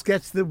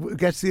gets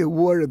the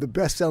award of the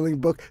best-selling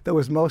book that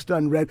was most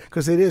unread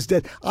because it is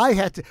dead.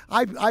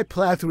 I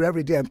plowed through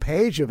every damn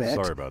page of it.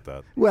 Sorry about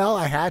that. Well,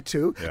 I had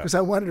to because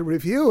I wanted to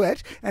review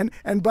it. And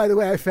by the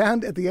way, I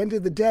found at the end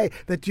of the day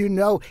that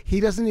he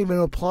doesn't even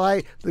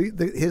apply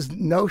his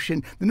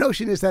notion. The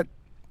notion is that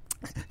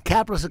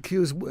capitalists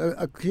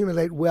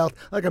accumulate wealth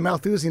like a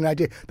Malthusian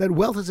idea, that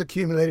wealth is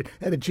accumulated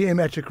at a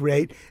geometric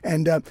rate,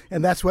 and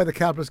that's why the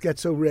capitalists get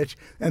so rich,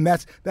 and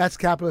that's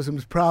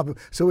capitalism's problem.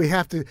 So we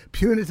have to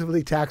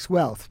punitively tax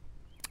wealth.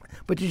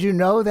 But did you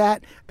know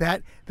that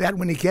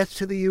when he gets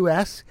to the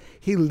U.S.,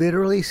 he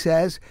literally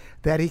says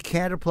that he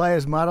can't apply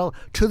his model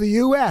to the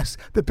U.S.,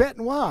 the bête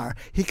noire.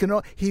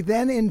 He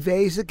then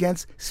inveighs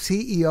against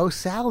CEO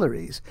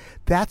salaries.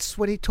 That's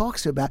what he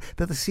talks about,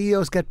 that the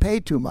CEOs get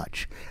paid too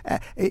much.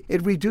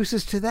 It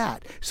reduces to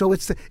that. So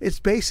it's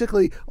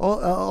basically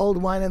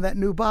old wine in that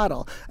new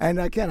bottle. And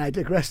again, I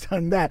digressed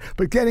on that.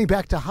 But getting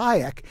back to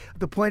Hayek,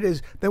 the point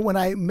is that when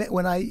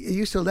I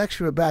used to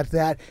lecture about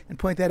that and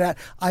point that out,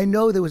 I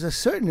know there was a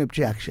certain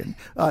objection,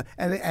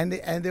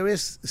 and there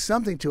is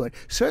something to it.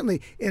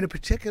 Certainly in a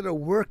particular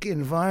work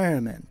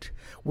environment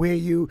where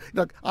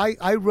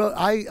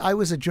I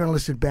was a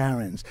journalist at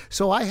Barron's,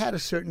 so I had a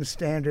certain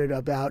standard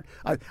about.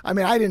 I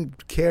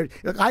didn't care.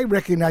 I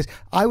recognized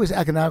I was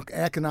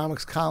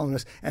economics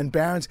columnist, and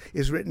Barron's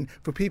is written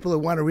for people who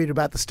want to read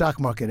about the stock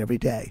market every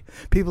day.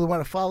 People who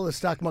want to follow the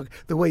stock market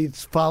the way you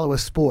follow a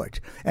sport.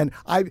 And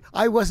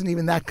I wasn't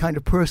even that kind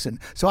of person,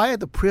 so I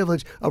had the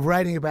privilege of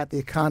writing about the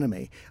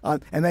economy.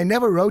 And they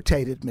never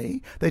rotated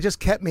me. They just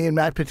kept me in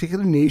that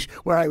particular niche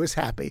where I was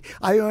happy.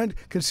 I earned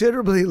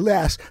considerably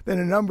less than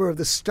a number of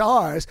the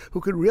stars who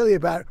could really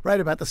write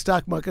about the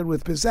stock market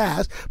with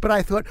pizzazz, but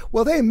I thought,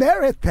 well, they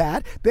merit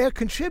that. They're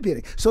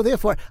contributing. So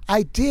therefore,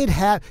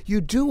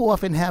 you do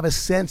often have a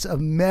sense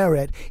of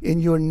merit in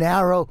your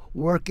narrow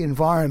work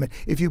environment.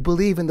 If you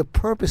believe in the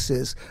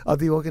purposes of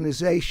the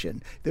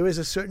organization, there is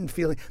a certain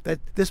feeling that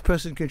this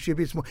person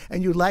contributes more,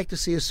 and you like to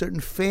see a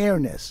certain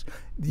fairness.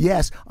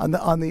 Yes, on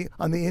the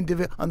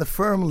individual, on the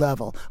firm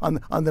level,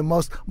 on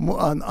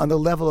the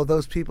level of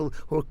those people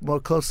who are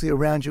more closely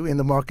around you in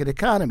the market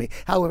economy.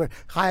 However,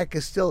 Hayek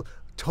is still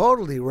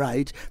totally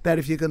right that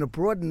if you're going to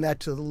broaden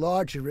that to the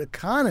larger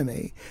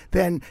economy,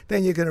 then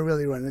you're going to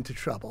really run into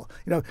trouble.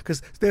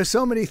 Because there's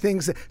so many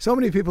things, so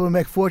many people who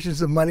make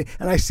fortunes of money,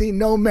 and I see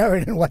no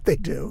merit in what they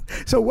do.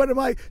 So what am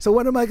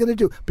I going to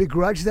do?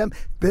 Begrudge them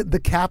the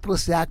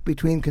capitalist act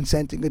between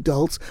consenting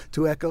adults,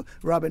 to echo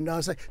Robin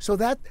Nozick? So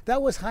that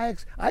was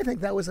Hayek's. I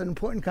think that was an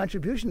important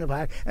contribution of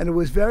Hayek, and it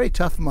was very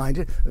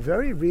tough-minded, a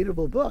very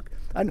readable book.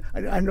 I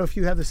don't know if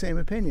you have the same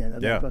opinion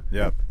of that book.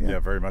 Yeah,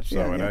 very much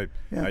so.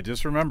 Yeah, I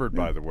just remembered,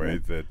 by the way,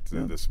 that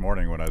this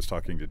morning when I was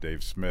talking to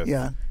Dave Smith,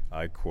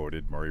 I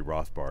quoted Murray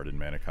Rothbard in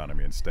Man,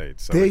 Economy, and State.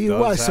 So there it you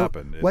does are.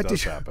 happen. So it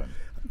does happen.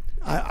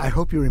 I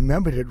hope you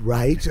remembered it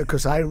right,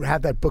 because I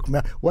have that book.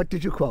 What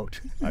did you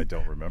quote? I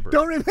don't remember.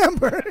 Don't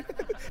remember?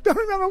 Don't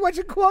remember what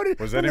you quoted?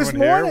 Was from anyone this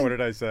morning? here? What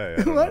did I say?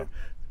 I don't know.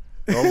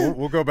 Well,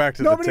 we'll go back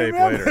to the tape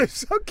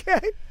remembers. later.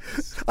 Okay.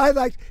 I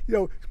like,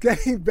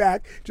 getting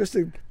back, just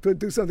to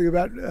do something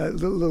about a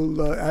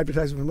little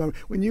advertising for a moment.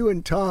 When you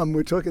and Tom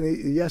were talking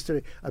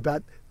yesterday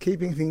about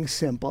keeping things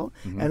simple,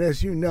 and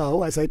as you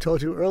know, as I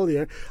told you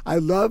earlier, I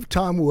love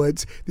Tom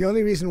Woods. The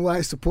only reason why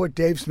I support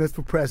Dave Smith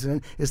for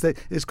president is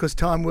because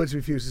Tom Woods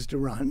refuses to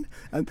run.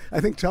 And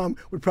I think Tom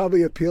would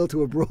probably appeal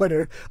to a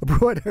broader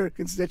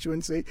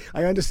constituency.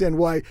 I understand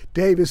why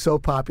Dave is so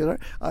popular,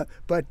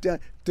 but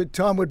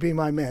Tom would be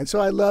my man. So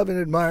I love and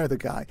admire the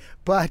guy.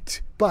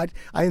 But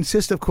I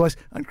insist, of course,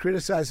 on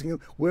criticizing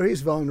him where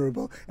he's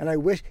vulnerable.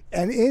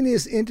 And in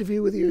his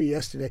interview with you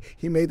yesterday,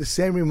 he made the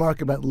same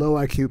remark about low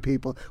IQ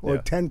people, or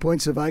 10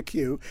 points of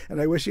IQ.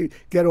 And I wish he'd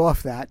get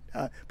off that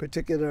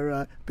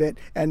particular bit.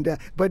 And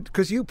but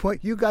because you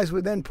guys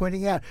were then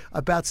pointing out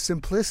about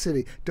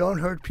simplicity. Don't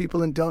hurt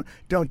people and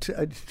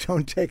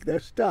don't take their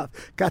stuff.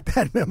 Got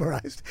that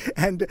memorized.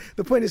 And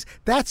the point is,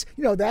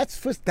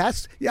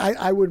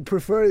 I would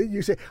prefer that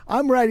you say,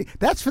 I'm writing,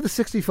 that's for the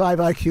 65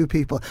 IQ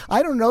people.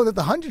 I don't know that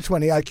the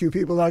 120 IQ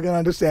people are going to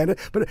understand it,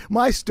 but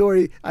my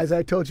story, as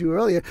I told you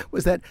earlier,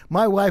 was that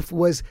my wife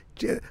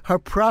her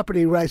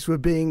property rights were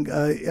being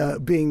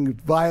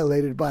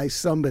violated by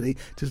somebody,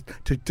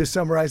 to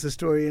summarize the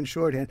story in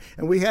shorthand.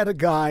 And we had a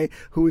guy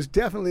who was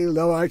definitely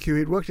low IQ.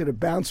 He'd worked at a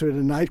bouncer at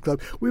a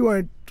nightclub.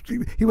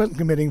 He wasn't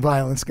committing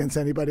violence against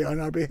anybody on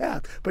our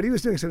behalf, but he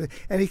was doing something.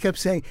 And he kept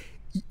saying,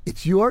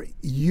 it's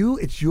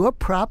your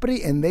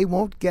property, and they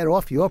won't get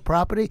off your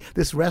property.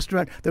 This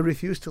restaurant that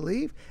refused to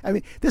leave. I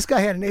mean, this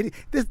guy had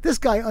this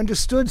guy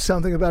understood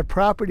something about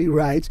property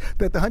rights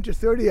that the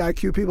 130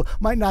 IQ people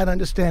might not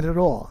understand at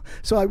all.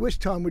 So I wish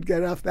Tom would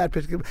get off that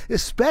particular,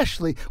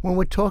 especially when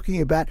we're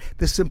talking about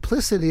the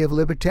simplicity of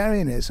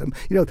libertarianism.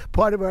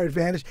 Part of our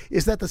advantage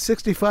is that the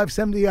 65,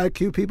 70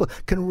 IQ people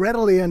can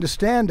readily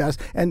understand us,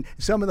 and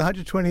some of the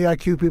 120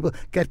 IQ people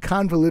get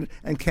convoluted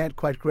and can't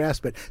quite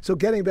grasp it. So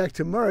getting back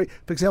to Murray,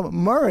 for example,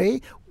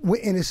 Murray,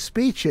 in his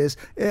speeches,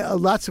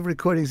 lots of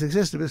recordings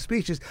exist of his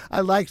speeches. I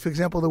liked, for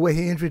example, the way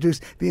he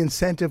introduced the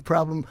incentive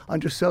problem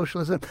under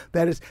socialism.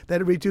 That is, that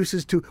it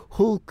reduces to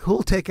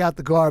who'll take out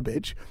the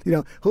garbage.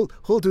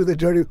 Who'll do the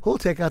dirty. Who'll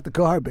take out the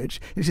garbage.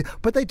 He said,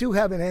 but they do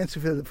have an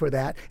answer for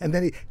that. And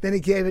then he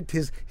gave it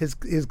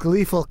his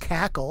gleeful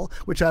cackle,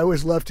 which I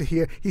always love to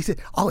hear. He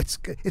said, "Oh, it's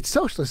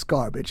socialist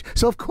garbage.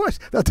 So of course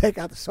they'll take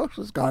out the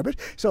socialist garbage."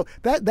 So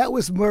that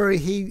was Murray.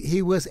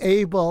 He was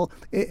able.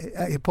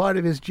 Part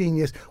of his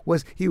genius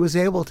was he was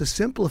able to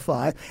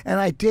simplify, and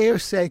I dare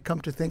say,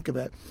 come to think of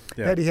it,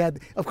 that he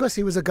had, of course,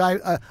 he was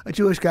a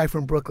Jewish guy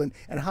from Brooklyn,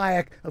 and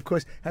Hayek, of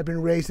course, had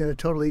been raised in a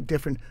totally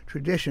different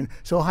tradition.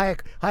 So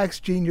Hayek's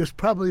genius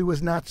probably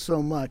was not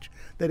so much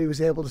that he was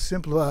able to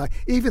simplify,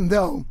 even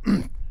though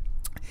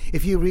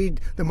if you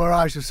read The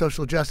Mirage of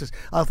Social Justice,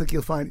 I think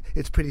you'll find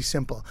it's pretty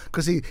simple,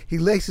 because he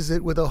laces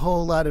it with a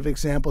whole lot of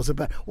examples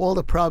about all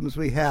the problems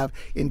we have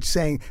in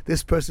saying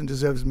this person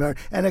deserves merit.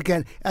 And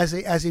again, as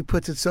he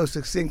puts it so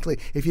succinctly,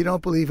 if you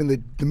don't believe in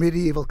the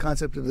medieval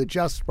concept of the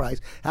just price,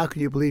 how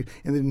can you believe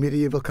in the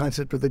medieval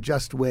concept of the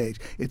just wage?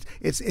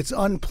 It's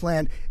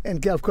unplanned,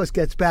 and of course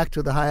gets back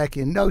to the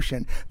Hayekian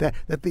notion that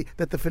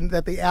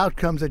the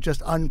outcomes are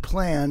just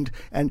unplanned,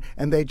 and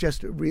they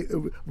just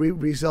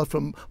result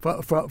from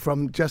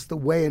just the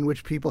way in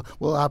which people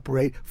will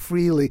operate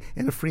freely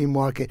in a free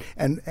market,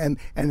 and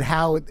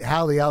how the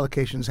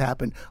allocations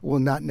happen will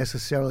not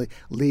necessarily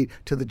lead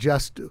to the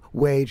just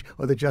wage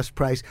or the just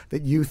price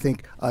that you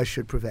think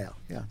should prevail.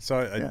 Yeah.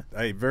 So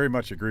I very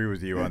much agree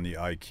with you on the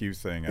IQ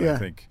thing, and I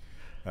think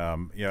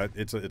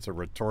it's a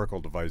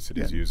rhetorical device that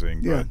he's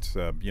using. But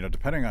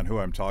depending on who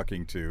I'm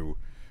talking to,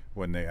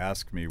 when they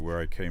ask me where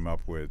I came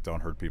up with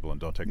 "don't hurt people and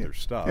don't take their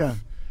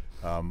stuff,"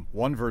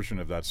 one version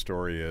of that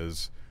story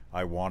is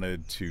I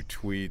wanted to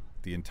tweet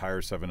the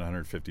entire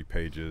 750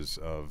 pages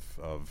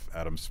of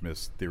Adam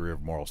Smith's Theory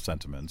of Moral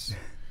Sentiments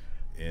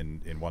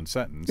in one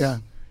sentence.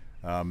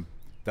 Yeah.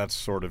 That's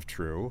sort of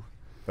true,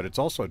 but it's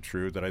also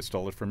true that I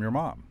stole it from your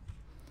mom.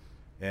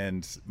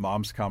 And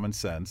mom's common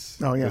sense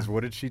is,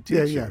 what did she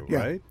teach you,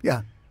 right?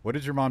 Yeah. What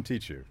did your mom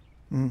teach you?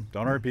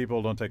 Don't hurt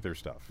people, don't take their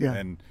stuff.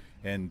 Yeah.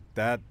 And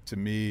that, to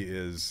me,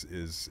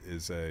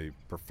 is a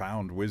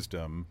profound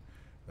wisdom.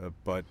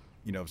 But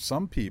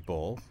some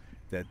people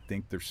that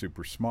think they're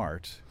super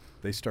smart,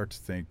 they start to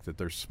think that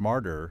they're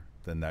smarter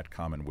than that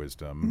common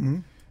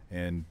wisdom.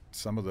 And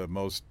some of the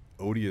most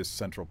odious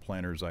central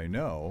planners I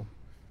know,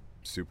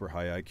 super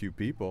high IQ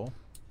people,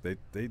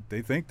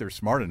 they think they're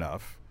smart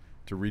enough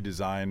to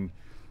redesign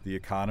the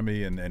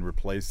economy and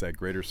replace that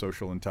greater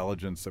social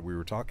intelligence that we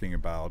were talking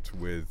about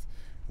with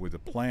a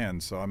plan.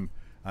 So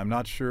I'm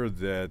not sure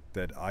that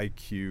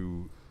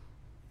IQ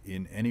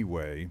in any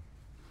way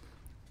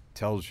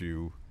tells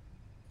you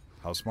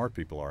how smart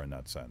people are in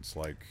that sense.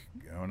 Like,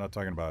 I'm not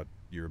talking about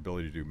your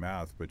ability to do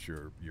math, but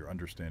your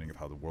understanding of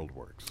how the world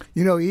works.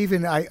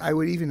 Even I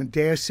would even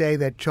dare say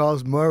that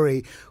Charles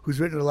Murray, who's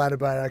written a lot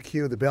about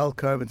IQ, the bell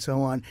curve, and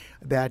so on,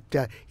 that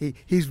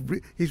he's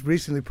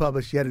recently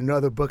published yet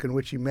another book in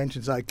which he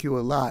mentions IQ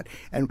a lot,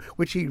 and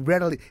where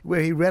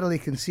he readily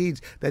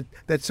concedes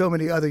that so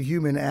many other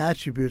human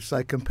attributes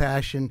like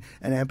compassion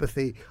and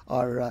empathy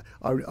are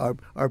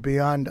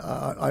beyond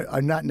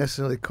are not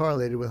necessarily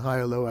correlated with high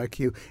or low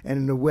IQ, and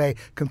in a way,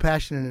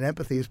 compassion and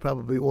empathy is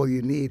probably all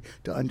you need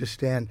to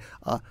understand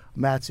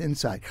Matt's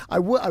insight. I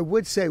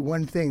would say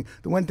one thing.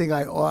 The one thing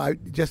I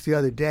just the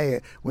other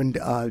day when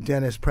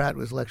Dennis Pratt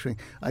was lecturing,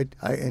 I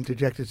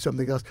interjected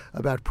something else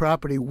about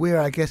property, where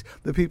I guess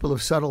the people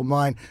of subtle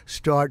mind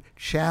start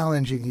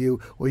challenging you,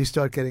 or you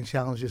start getting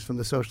challenges from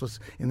the socialists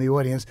in the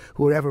audience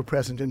who are ever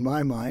present in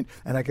my mind,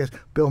 and I guess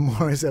Bill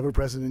Moore is ever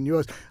present in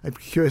yours. I'm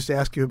curious to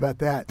ask you about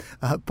that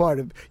part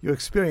of your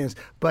experience,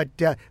 but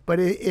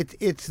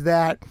it's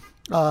that.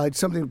 A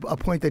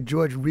point that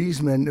George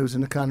Reisman, who's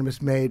an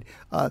economist, made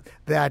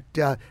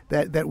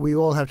that we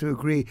all have to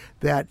agree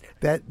that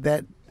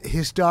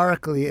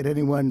historically at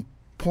any one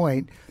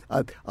point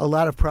a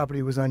lot of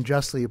property was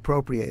unjustly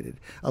appropriated.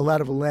 A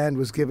lot of land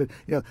was given.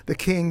 The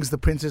kings, the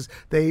princes,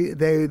 they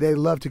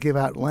love to give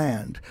out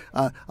land.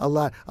 A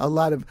lot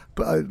of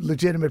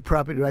legitimate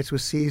property rights were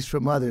seized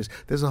from others.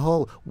 There's a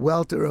whole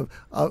welter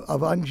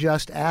of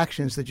unjust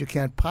actions that you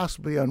can't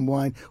possibly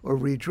unwind or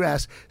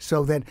redress.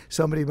 So then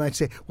somebody might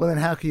say, well, then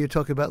how can you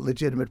talk about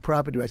legitimate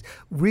property rights?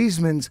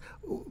 Reisman's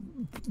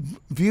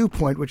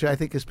viewpoint, which I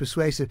think is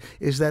persuasive,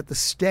 is that the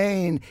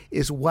stain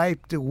is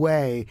wiped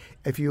away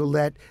if you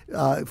let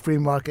free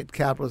market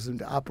capitalism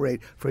to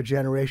operate for a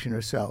generation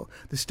or so.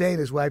 The state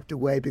is wiped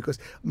away because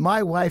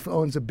my wife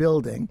owns a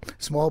building,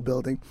 small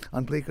building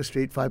on Bleecker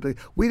Street, 5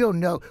 Bleecker. We don't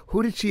know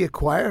who did she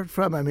acquire it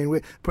from. I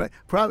mean,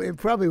 it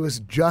probably was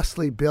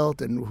justly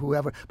built and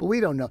whoever, but we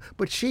don't know.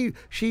 But she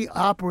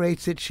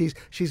operates it.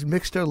 She's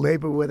mixed her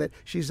labor with it.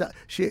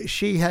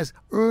 She has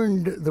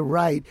earned the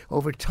right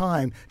over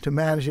time to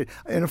manage it.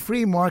 In a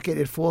free market,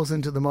 it falls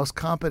into the most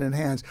competent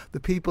hands, the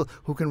people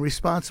who can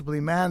responsibly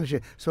manage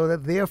it, so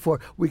that therefore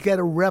we get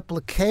a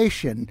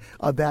replication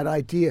of that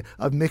idea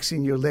of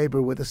mixing your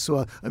labor with the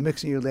soil, of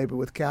mixing your labor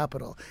with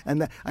capital.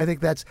 And I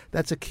think that's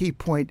a key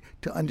point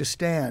to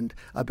understand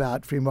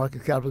about free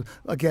market capitalism.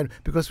 Again,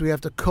 because we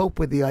have to cope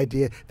with the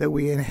idea that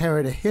we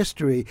inherit a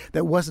history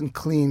that wasn't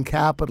clean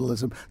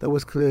capitalism, that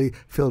was clearly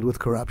filled with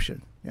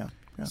corruption. Yeah.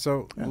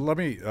 So let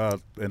me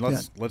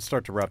let's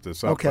start to wrap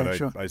this up. Okay, but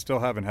sure. I still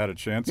haven't had a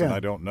chance, and I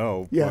don't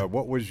know.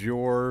 What was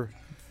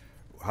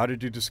how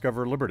did you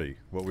discover liberty?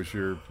 What was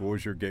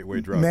your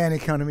gateway drug? Man,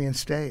 economy, and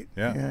state.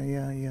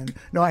 Yeah.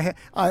 No,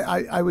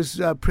 I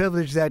was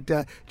privileged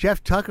that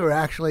Jeff Tucker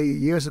actually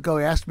years ago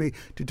asked me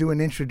to do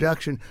an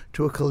introduction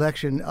to a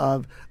collection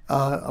of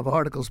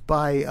articles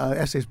by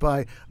essays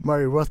by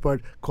Murray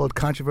Rothbard called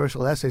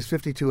Controversial Essays,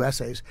 52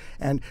 essays.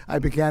 And I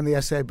began the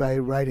essay by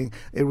writing,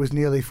 it was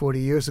nearly 40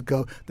 years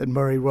ago that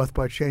Murray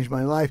Rothbard changed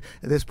my life.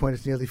 At this point,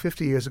 it's nearly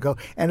 50 years ago.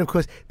 And of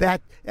course,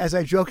 that, as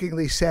I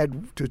jokingly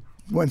said to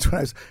once when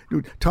I was,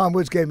 Tom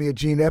Woods gave me a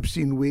Gene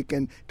Epstein week,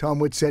 and Tom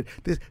Woods said,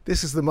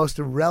 this is the most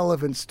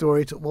irrelevant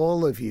story to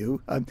all of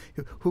you.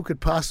 Who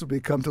could possibly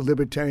come to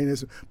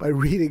libertarianism by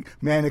reading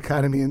Man,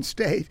 Economy, and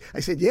State?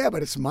 I said, yeah,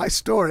 but it's my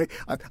story.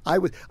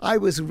 I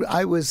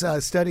was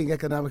studying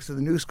economics at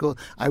the New School.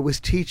 I was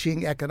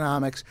teaching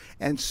economics,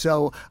 and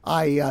so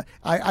I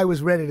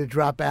was ready to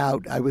drop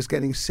out. I was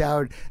getting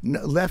soured.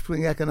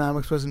 Left-wing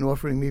economics wasn't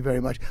offering me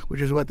very much,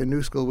 which is what the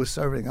New School was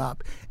serving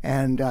up,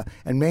 and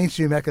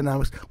mainstream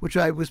economics, which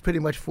I was pretty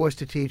much forced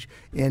to teach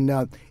in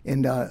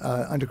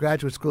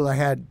undergraduate school. I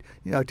had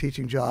a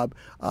teaching job.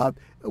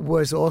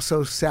 Was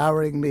also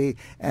souring me,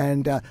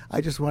 and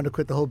I just wanted to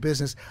quit the whole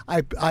business.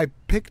 I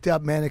picked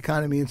up Man,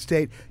 Economy, and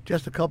State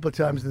just a couple of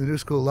times in the New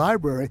School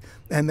library,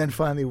 and then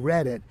finally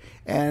read it.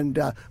 And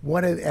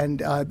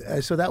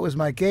so that was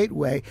my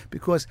gateway,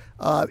 because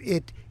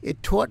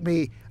it taught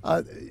me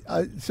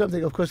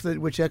something, of course,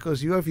 which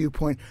echoes your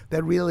viewpoint,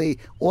 that really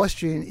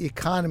Austrian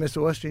economists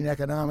or Austrian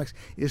economics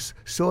is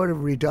sort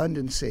of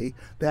redundancy.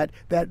 That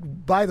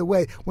by the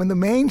way, when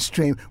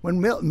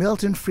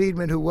Milton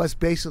Friedman, who was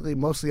basically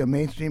mostly a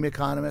mainstream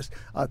economist,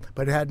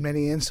 but had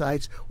many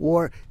insights,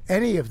 or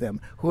any of them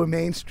who are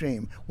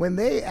mainstream, when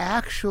they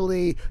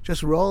actually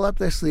just roll up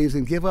their sleeves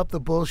and give up the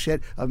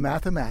bullshit of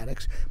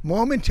mathematics,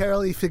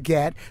 momentarily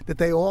forget that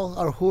they all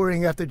are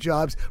whoring after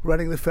jobs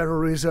running the Federal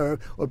Reserve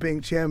or being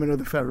chairman of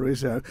the Federal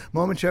Reserve,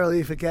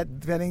 momentarily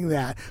forgetting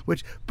that,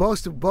 which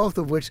both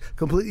of which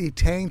completely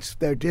taints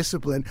their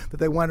discipline, that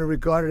they want to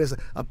regard it as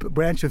a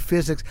branch of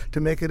physics to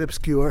make it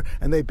obscure,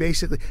 and they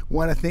basically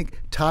want to think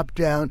top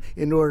down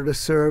in order to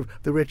serve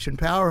the rich and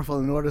powerful,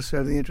 in order to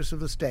serve the interests of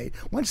the state.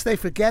 Once they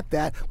forget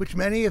that, which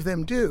many of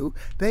them do,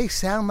 they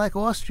sound like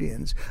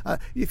Austrians.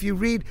 If you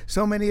read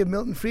so many of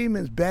Milton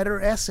Friedman's better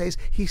essays,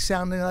 he's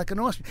sounding like an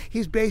Austrian.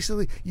 He's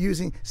basically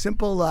using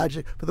simple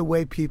logic for the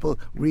way people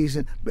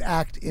reason,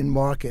 act in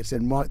markets,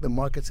 and the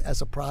markets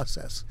as a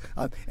process.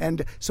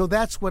 And so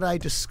that's what I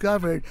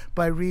discovered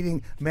by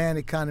reading Man,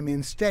 Economy,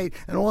 and State.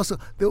 And also,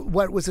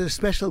 what was a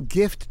special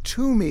gift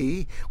to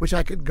me, which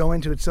I could go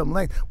into at some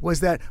length,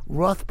 was that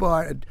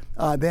Rothbard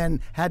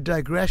then had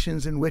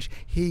digressions in which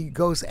he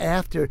goes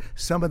after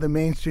some of the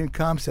mainstream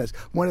concepts.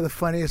 One of the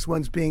funniest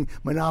ones being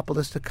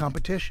monopolistic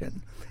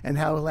competition, and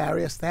how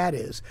hilarious that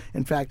is.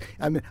 In fact,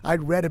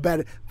 I'd read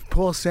about it.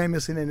 Paul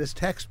Samuelson, in his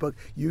textbook,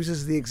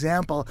 uses the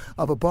example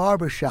of a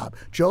barbershop.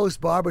 Joe's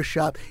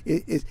barbershop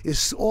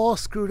is all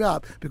screwed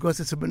up because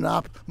it's a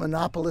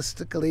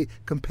monopolistically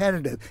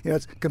competitive.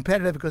 It's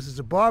competitive because it's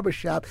a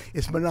barbershop.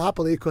 It's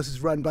monopoly because it's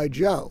run by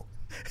Joe.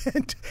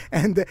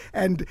 And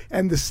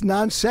the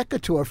non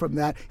sequitur from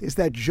that is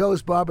that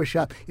Joe's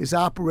barbershop is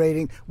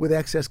operating with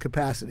excess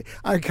capacity.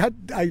 I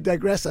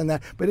digress on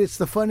that, but it's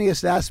the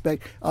funniest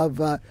aspect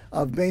of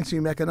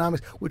mainstream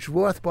economics, which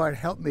Rothbard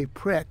helped me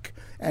prick,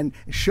 and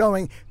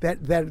showing that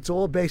it's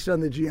all based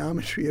on the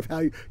geometry of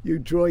how you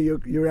draw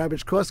your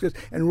average cost curves.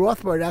 And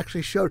Rothbard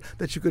actually showed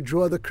that you could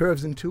draw the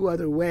curves in two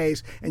other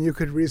ways, and you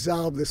could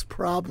resolve this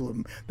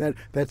problem that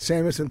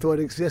Samuelson thought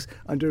exists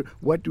under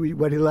what he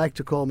liked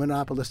to call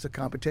monopolistic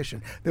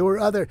competition. There were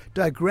other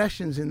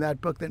digressions in that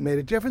book that made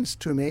a difference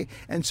to me,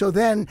 and so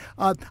then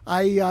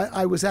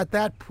I was at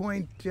that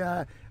point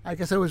I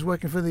guess I was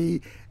working for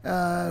the,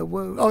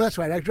 that's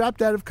right. I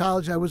dropped out of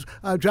college. I was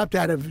dropped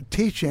out of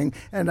teaching,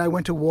 and I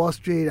went to Wall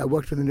Street. I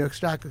worked for the New York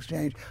Stock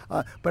Exchange.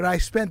 But I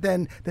spent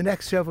then the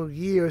next several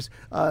years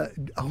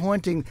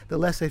haunting the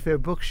laissez-faire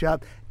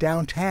bookshop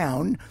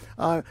downtown.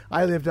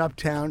 I lived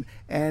uptown,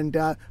 and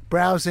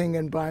browsing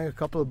and buying a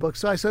couple of books.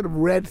 So I sort of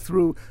read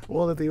through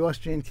all of the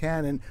Austrian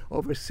canon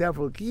over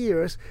several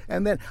years,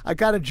 and then I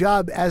got a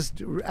job as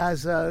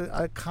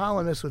a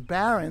columnist with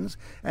Barron's,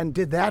 and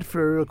did that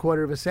for a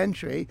quarter of a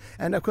century.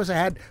 And of course, I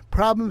had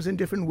problems in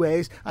different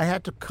ways. I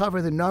had to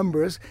cover the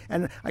numbers,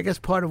 and I guess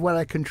part of what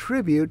I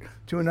contribute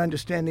to an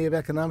understanding of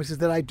economics is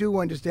that I do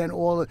understand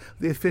all of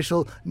the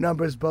official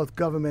numbers, both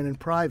government and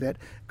private,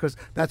 because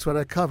that's what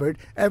I covered.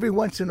 Every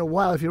once in a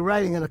while, if you're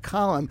writing in a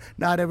column,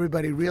 not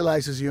everybody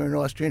realizes you're an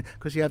Austrian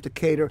because you have to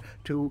cater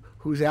to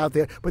who's out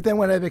there. But then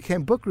when I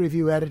became book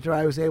review editor,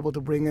 I was able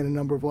to bring in a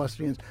number of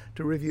Austrians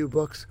to review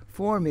books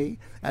for me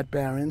at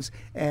Barron's.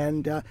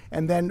 And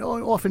then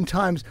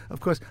oftentimes,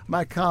 of course,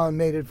 my column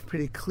made it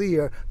pretty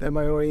clear that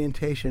my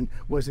orientation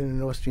was in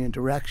an Austrian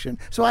direction.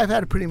 So I've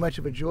had pretty much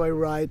of a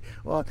joyride.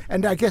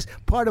 And I guess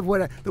part of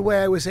the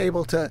way I was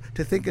able to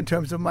think in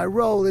terms of my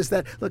role is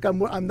that, look,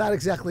 I'm not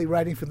exactly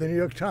writing for the New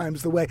York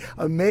Times the way,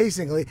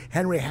 amazingly,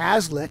 Henry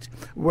Hazlitt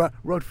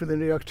wrote for the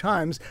New York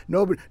Times.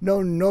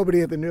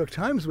 Nobody at the New York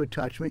Times would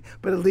touch me,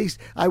 but at least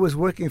I was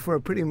working for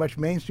a pretty much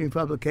mainstream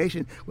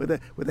publication with a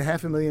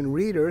 500,000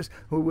 readers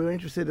who were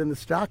interested in the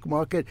stock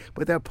market,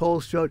 but their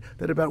polls showed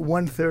that about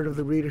 1/3 of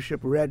the readership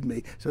read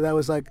me. So that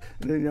was like,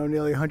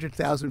 nearly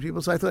 100,000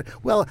 people. So I thought,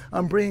 well,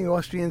 I'm bringing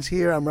Austrians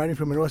here. I'm writing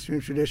from an Austrian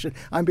tradition.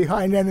 I'm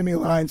behind enemy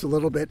lines a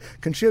little bit,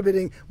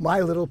 contributing my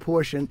little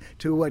portion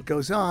to what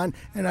goes on.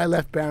 And I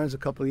left Barron's a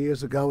couple of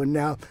years ago, and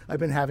now I've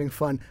been having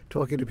fun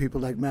talking to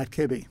people like Matt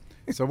Kibbe.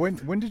 So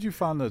when did you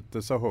found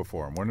the Soho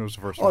Forum? When was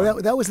the first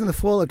one? That was in the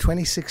fall of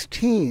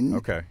 2016.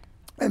 Okay.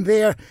 And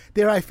there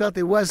I felt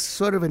there was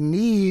sort of a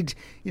need.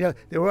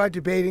 There are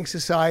debating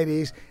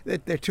societies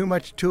that they're too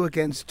much 2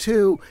 against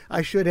 2.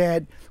 I should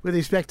add, with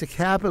respect to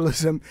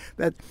capitalism,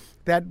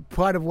 that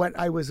part of what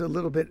I was a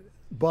little bit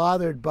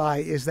bothered by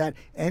is that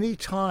any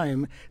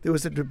time there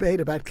was a debate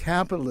about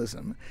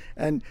capitalism,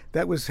 and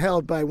that was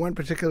held by one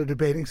particular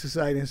debating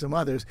society and some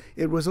others,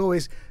 it was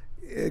always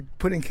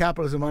putting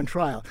capitalism on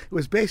trial. It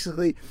was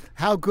basically,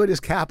 how good is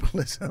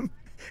capitalism?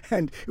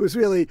 And it was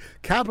really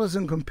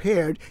capitalism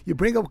compared. You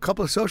bring up a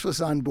couple of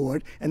socialists on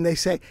board, and they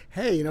say,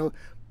 hey,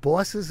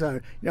 bosses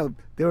are,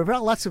 there are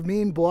lots of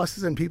mean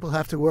bosses and people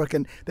have to work,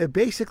 and they're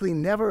basically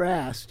never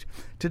asked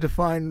to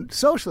define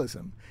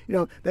socialism.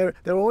 They're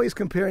always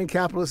comparing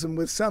capitalism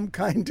with some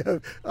kind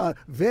of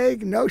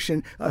vague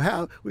notion of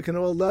how we can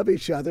all love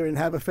each other and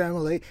have a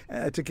family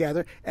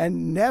together,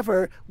 and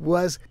never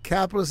was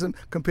capitalism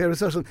compared with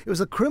socialism. It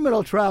was a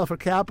criminal trial for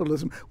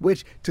capitalism,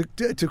 which,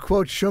 to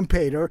quote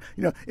Schumpeter,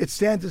 it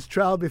stands its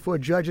trial before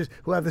judges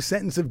who have the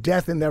sentence of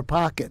death in their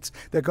pockets.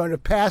 They're going to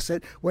pass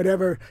it,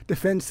 whatever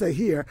defense they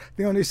hear.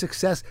 The only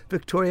success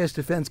victorious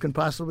defense can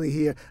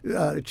possibly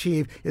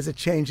achieve is a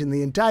change in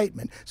the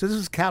indictment. So this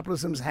is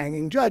capitalism's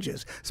hanging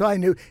judges. So I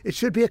knew it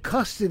should be a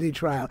custody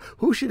trial.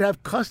 Who should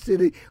have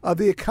custody of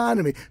the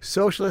economy,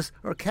 socialists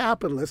or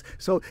capitalists?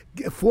 So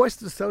force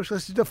the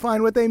socialists to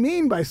define what they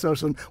mean by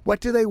socialism. What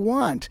do they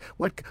want?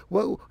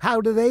 How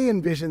do they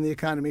envision the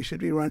economy should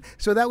be run?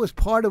 So that was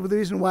part of the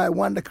reason why I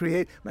wanted to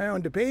create my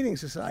own debating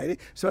society,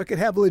 so I could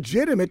have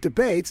legitimate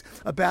debates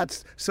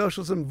about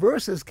socialism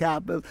versus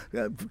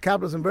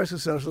capitalism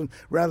versus socialism,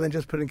 rather than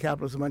just putting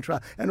capitalism on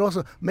trial, and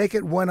also make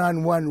it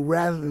one-on-one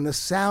rather than the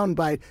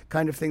soundbite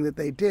kind of thing that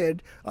they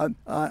did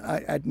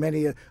at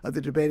many of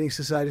the debating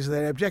societies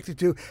that I objected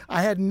to.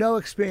 I had no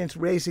experience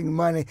raising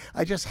money.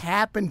 I just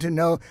happened to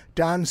know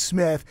Don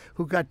Smith,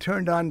 who got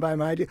turned on by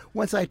my idea.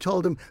 Once I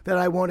told him that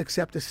I won't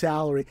accept a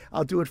salary,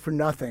 I'll do it for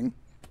nothing.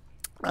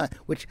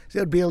 Which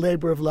would be a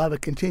labor of love.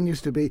 It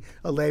continues to be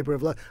a labor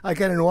of love. I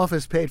get an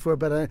office paid for,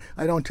 but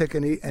I don't take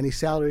any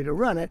salary to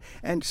run it.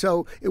 And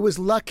so it was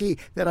lucky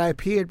that I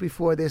appeared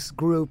before this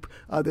group,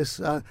 of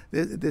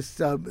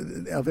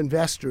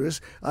investors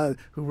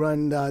who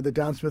run the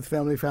Don Smith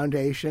Family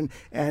Foundation,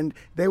 and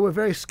they were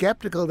very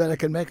skeptical that I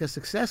could make a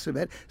success of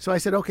it. So I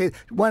said, okay,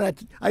 why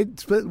not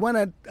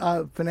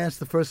finance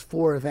the first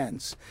 4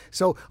 events?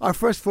 So our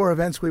first 4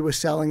 events we were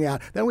selling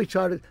out. Then we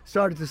started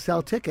to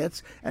sell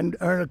tickets and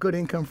earn a good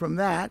income from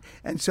that,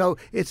 and so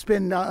it's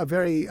been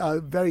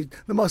the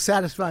most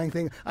satisfying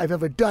thing I've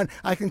ever done.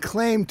 I can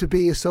claim to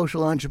be a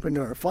social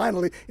entrepreneur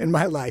finally in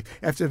my life,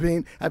 after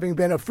having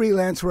been a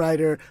freelance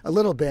writer a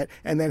little bit,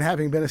 and then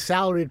having been a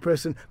salaried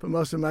person for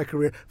most of my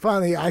career.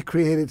 Finally, I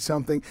created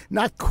something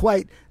not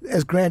quite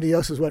as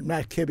grandiose as what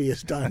Matt Kibbe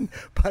has done,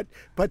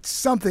 but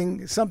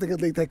something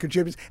at least that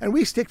contributes. And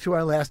we stick to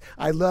our last.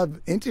 I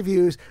love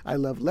interviews. I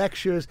love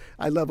lectures.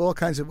 I love all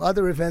kinds of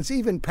other events.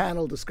 Even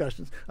panel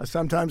discussions are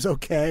sometimes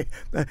okay.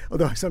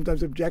 although I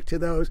sometimes object to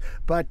those.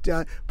 But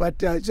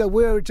so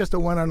we're just a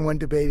one-on-one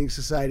debating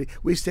society.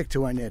 We stick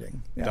to our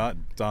knitting. Yeah.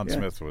 Don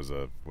Smith was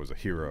a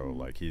hero.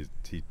 Like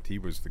he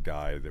was the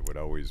guy that would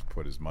always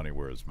put his money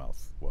where his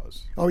mouth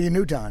was. Oh, you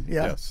knew Don?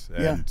 Yeah.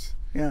 Yes.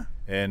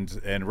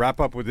 And wrap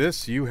up with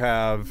this. You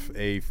have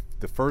the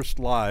first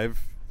live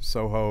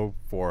Soho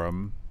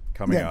Forum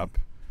coming up.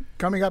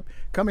 Coming up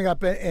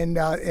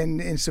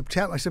in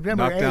September.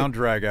 Knockdown, 8th.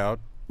 drag out.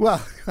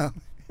 Well,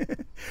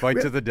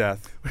 fight to the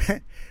death.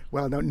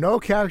 Well, no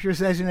character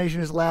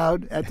assassination is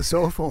allowed at the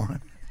Soho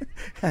Forum.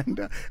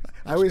 And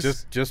I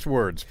was just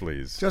words,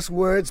 please. Just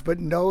words, but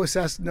no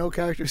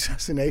character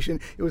assassination.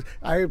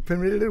 I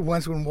permitted it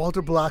once when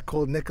Walter Block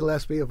called Nick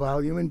Gillespie a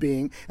vile human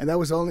being, and that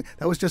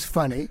was just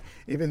funny.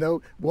 Even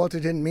though Walter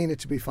didn't mean it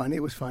to be funny,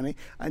 it was funny.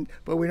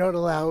 But we don't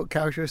allow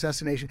character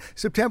assassination.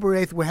 September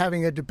 8th, we're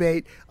having a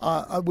debate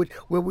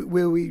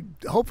where we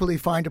hopefully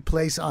find a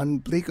place on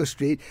Bleecker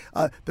Street.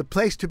 The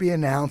place to be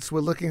announced.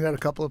 We're looking at a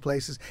couple of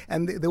places,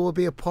 and there will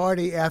be a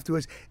party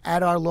afterwards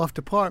at our loft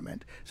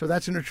apartment. So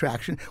that's an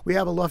attraction. We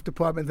have a loft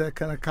apartment that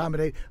can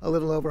accommodate a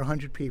little over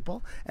 100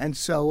 people, and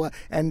so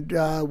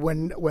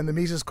when the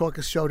Mises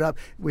Caucus showed up,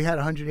 we had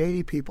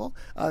 180 people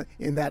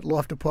in that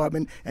loft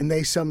apartment, and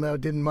they somehow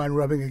didn't mind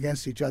rubbing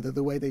against each other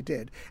the way they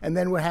did. And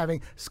then we're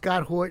having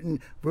Scott Horton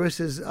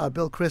versus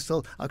Bill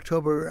Kristol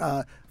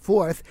October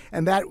 4th,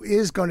 and that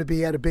is going to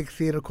be at a big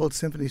theater called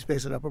Symphony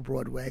Space at Upper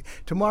Broadway.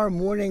 Tomorrow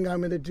morning, I'm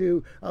going to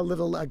do an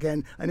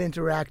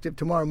interactive,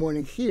 tomorrow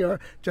morning here,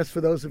 just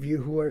for those of you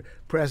who are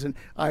present.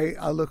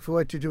 I look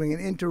forward to doing an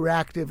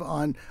interactive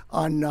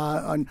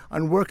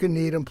on worker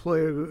need,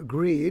 employer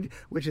agreed,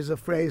 which is a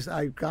phrase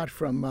I got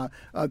from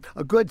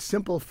a good,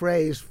 simple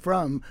phrase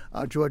from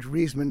George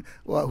Reisman,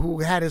 who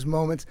had his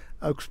moments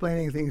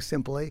explaining things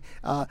simply,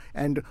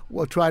 and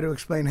we'll try to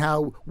explain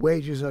how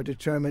wages are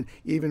determined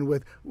even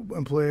with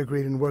employer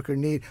agreed and worker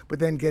need, but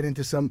then get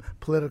into some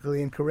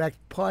politically incorrect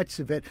parts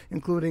of it,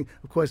 including,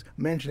 of course,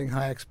 mentioning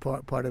Hayek's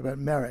part about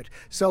merit.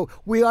 So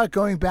we are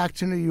going back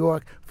to New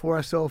York for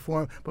our Soho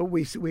Forum, but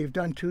we've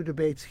done 2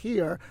 debates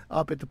here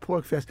up at the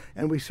Pork Fest,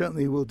 and we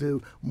certainly will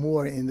do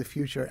more in the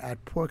future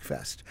at Pork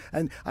Fest.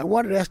 And I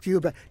wanted to ask you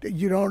about,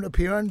 you don't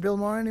appear on Bill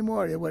Maher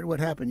anymore? What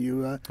happened?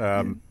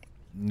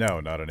 No,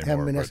 not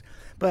anymore.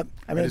 But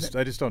I mean,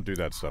 I just don't do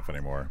that stuff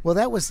anymore. Well,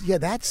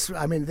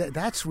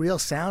 that's real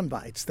sound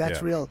bites.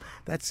 That's real.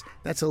 That's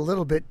a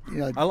little bit.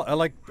 I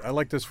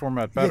like this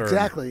format better.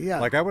 Exactly. Yeah.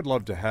 Like I would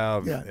love to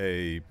have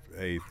a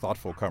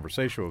thoughtful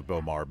conversation with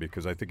Bill Maher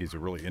because I think he's a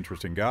really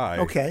interesting guy.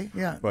 Okay.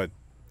 Yeah.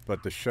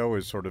 But the show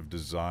is sort of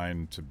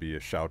designed to be a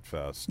shout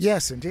fest.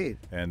 Yes, indeed.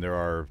 And there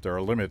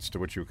are limits to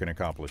what you can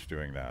accomplish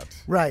doing that.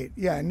 Right.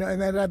 Yeah. No,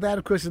 and that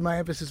of course is my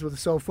emphasis with the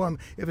Soho Forum.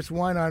 If it's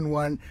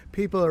one-on-one,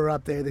 people are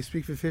up there. They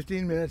speak for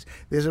 15 minutes.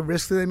 There's a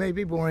risk that they may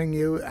be boring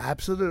you,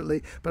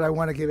 absolutely. But I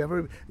want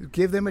to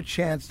give them a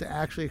chance to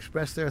actually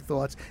express their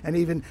thoughts. And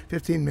even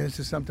 15 minutes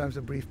is sometimes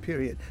a brief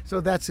period. So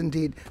that's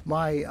indeed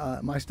my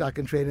stock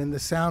and trade. And the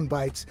sound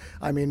bites.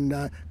 I mean,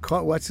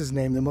 what's his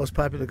name? The most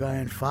popular guy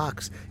on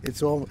Fox.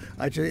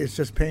 It's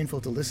just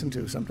painful to listen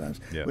to sometimes.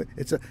 Yeah.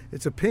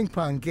 It's a ping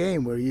pong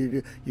game where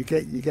you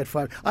get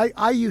fired.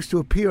 I used to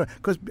appear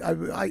because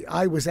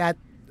I was at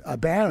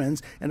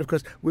Barron's, and of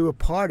course we were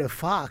part of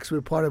Fox. We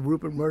were part of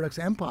Rupert Murdoch's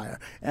empire,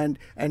 and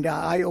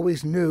I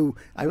always knew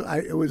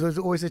it was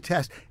always a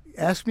test.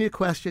 Ask me a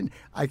question,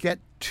 I get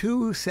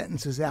 2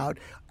 sentences out.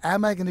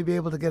 Am I going to be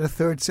able to get a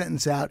 3rd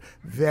sentence out?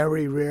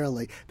 Very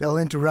rarely. They'll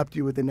interrupt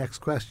you with the next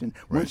question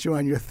once you're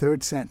on your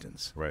 3rd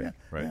sentence. Right. Yeah.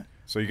 Right. Yeah.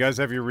 So you guys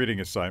have your reading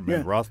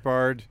assignment. Yeah.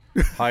 Rothbard,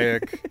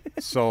 Hayek,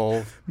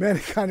 Soul. Man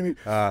Economy.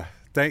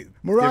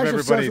 Mirage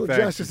of social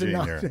justice and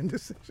knowledge and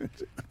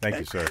decisions. Thank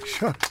you, sir.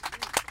 Sure. What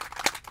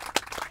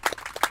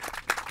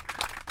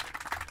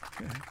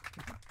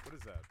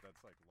is that?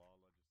 That's like law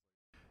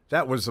legislation.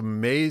 That was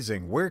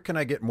amazing. Where can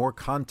I get more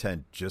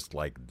content just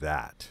like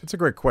that? It's a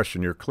great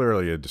question. You're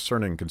clearly a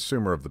discerning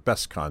consumer of the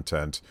best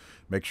content.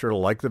 Make sure to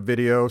like the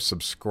video,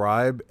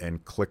 subscribe,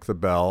 and click the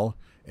bell.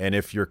 And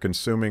if you're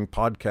consuming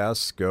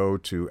podcasts, go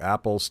to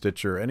Apple,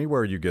 Stitcher,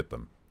 anywhere you get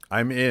them.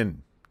 I'm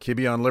in.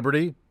 Kibbe on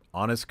Liberty,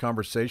 honest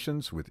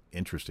conversations with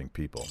interesting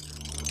people.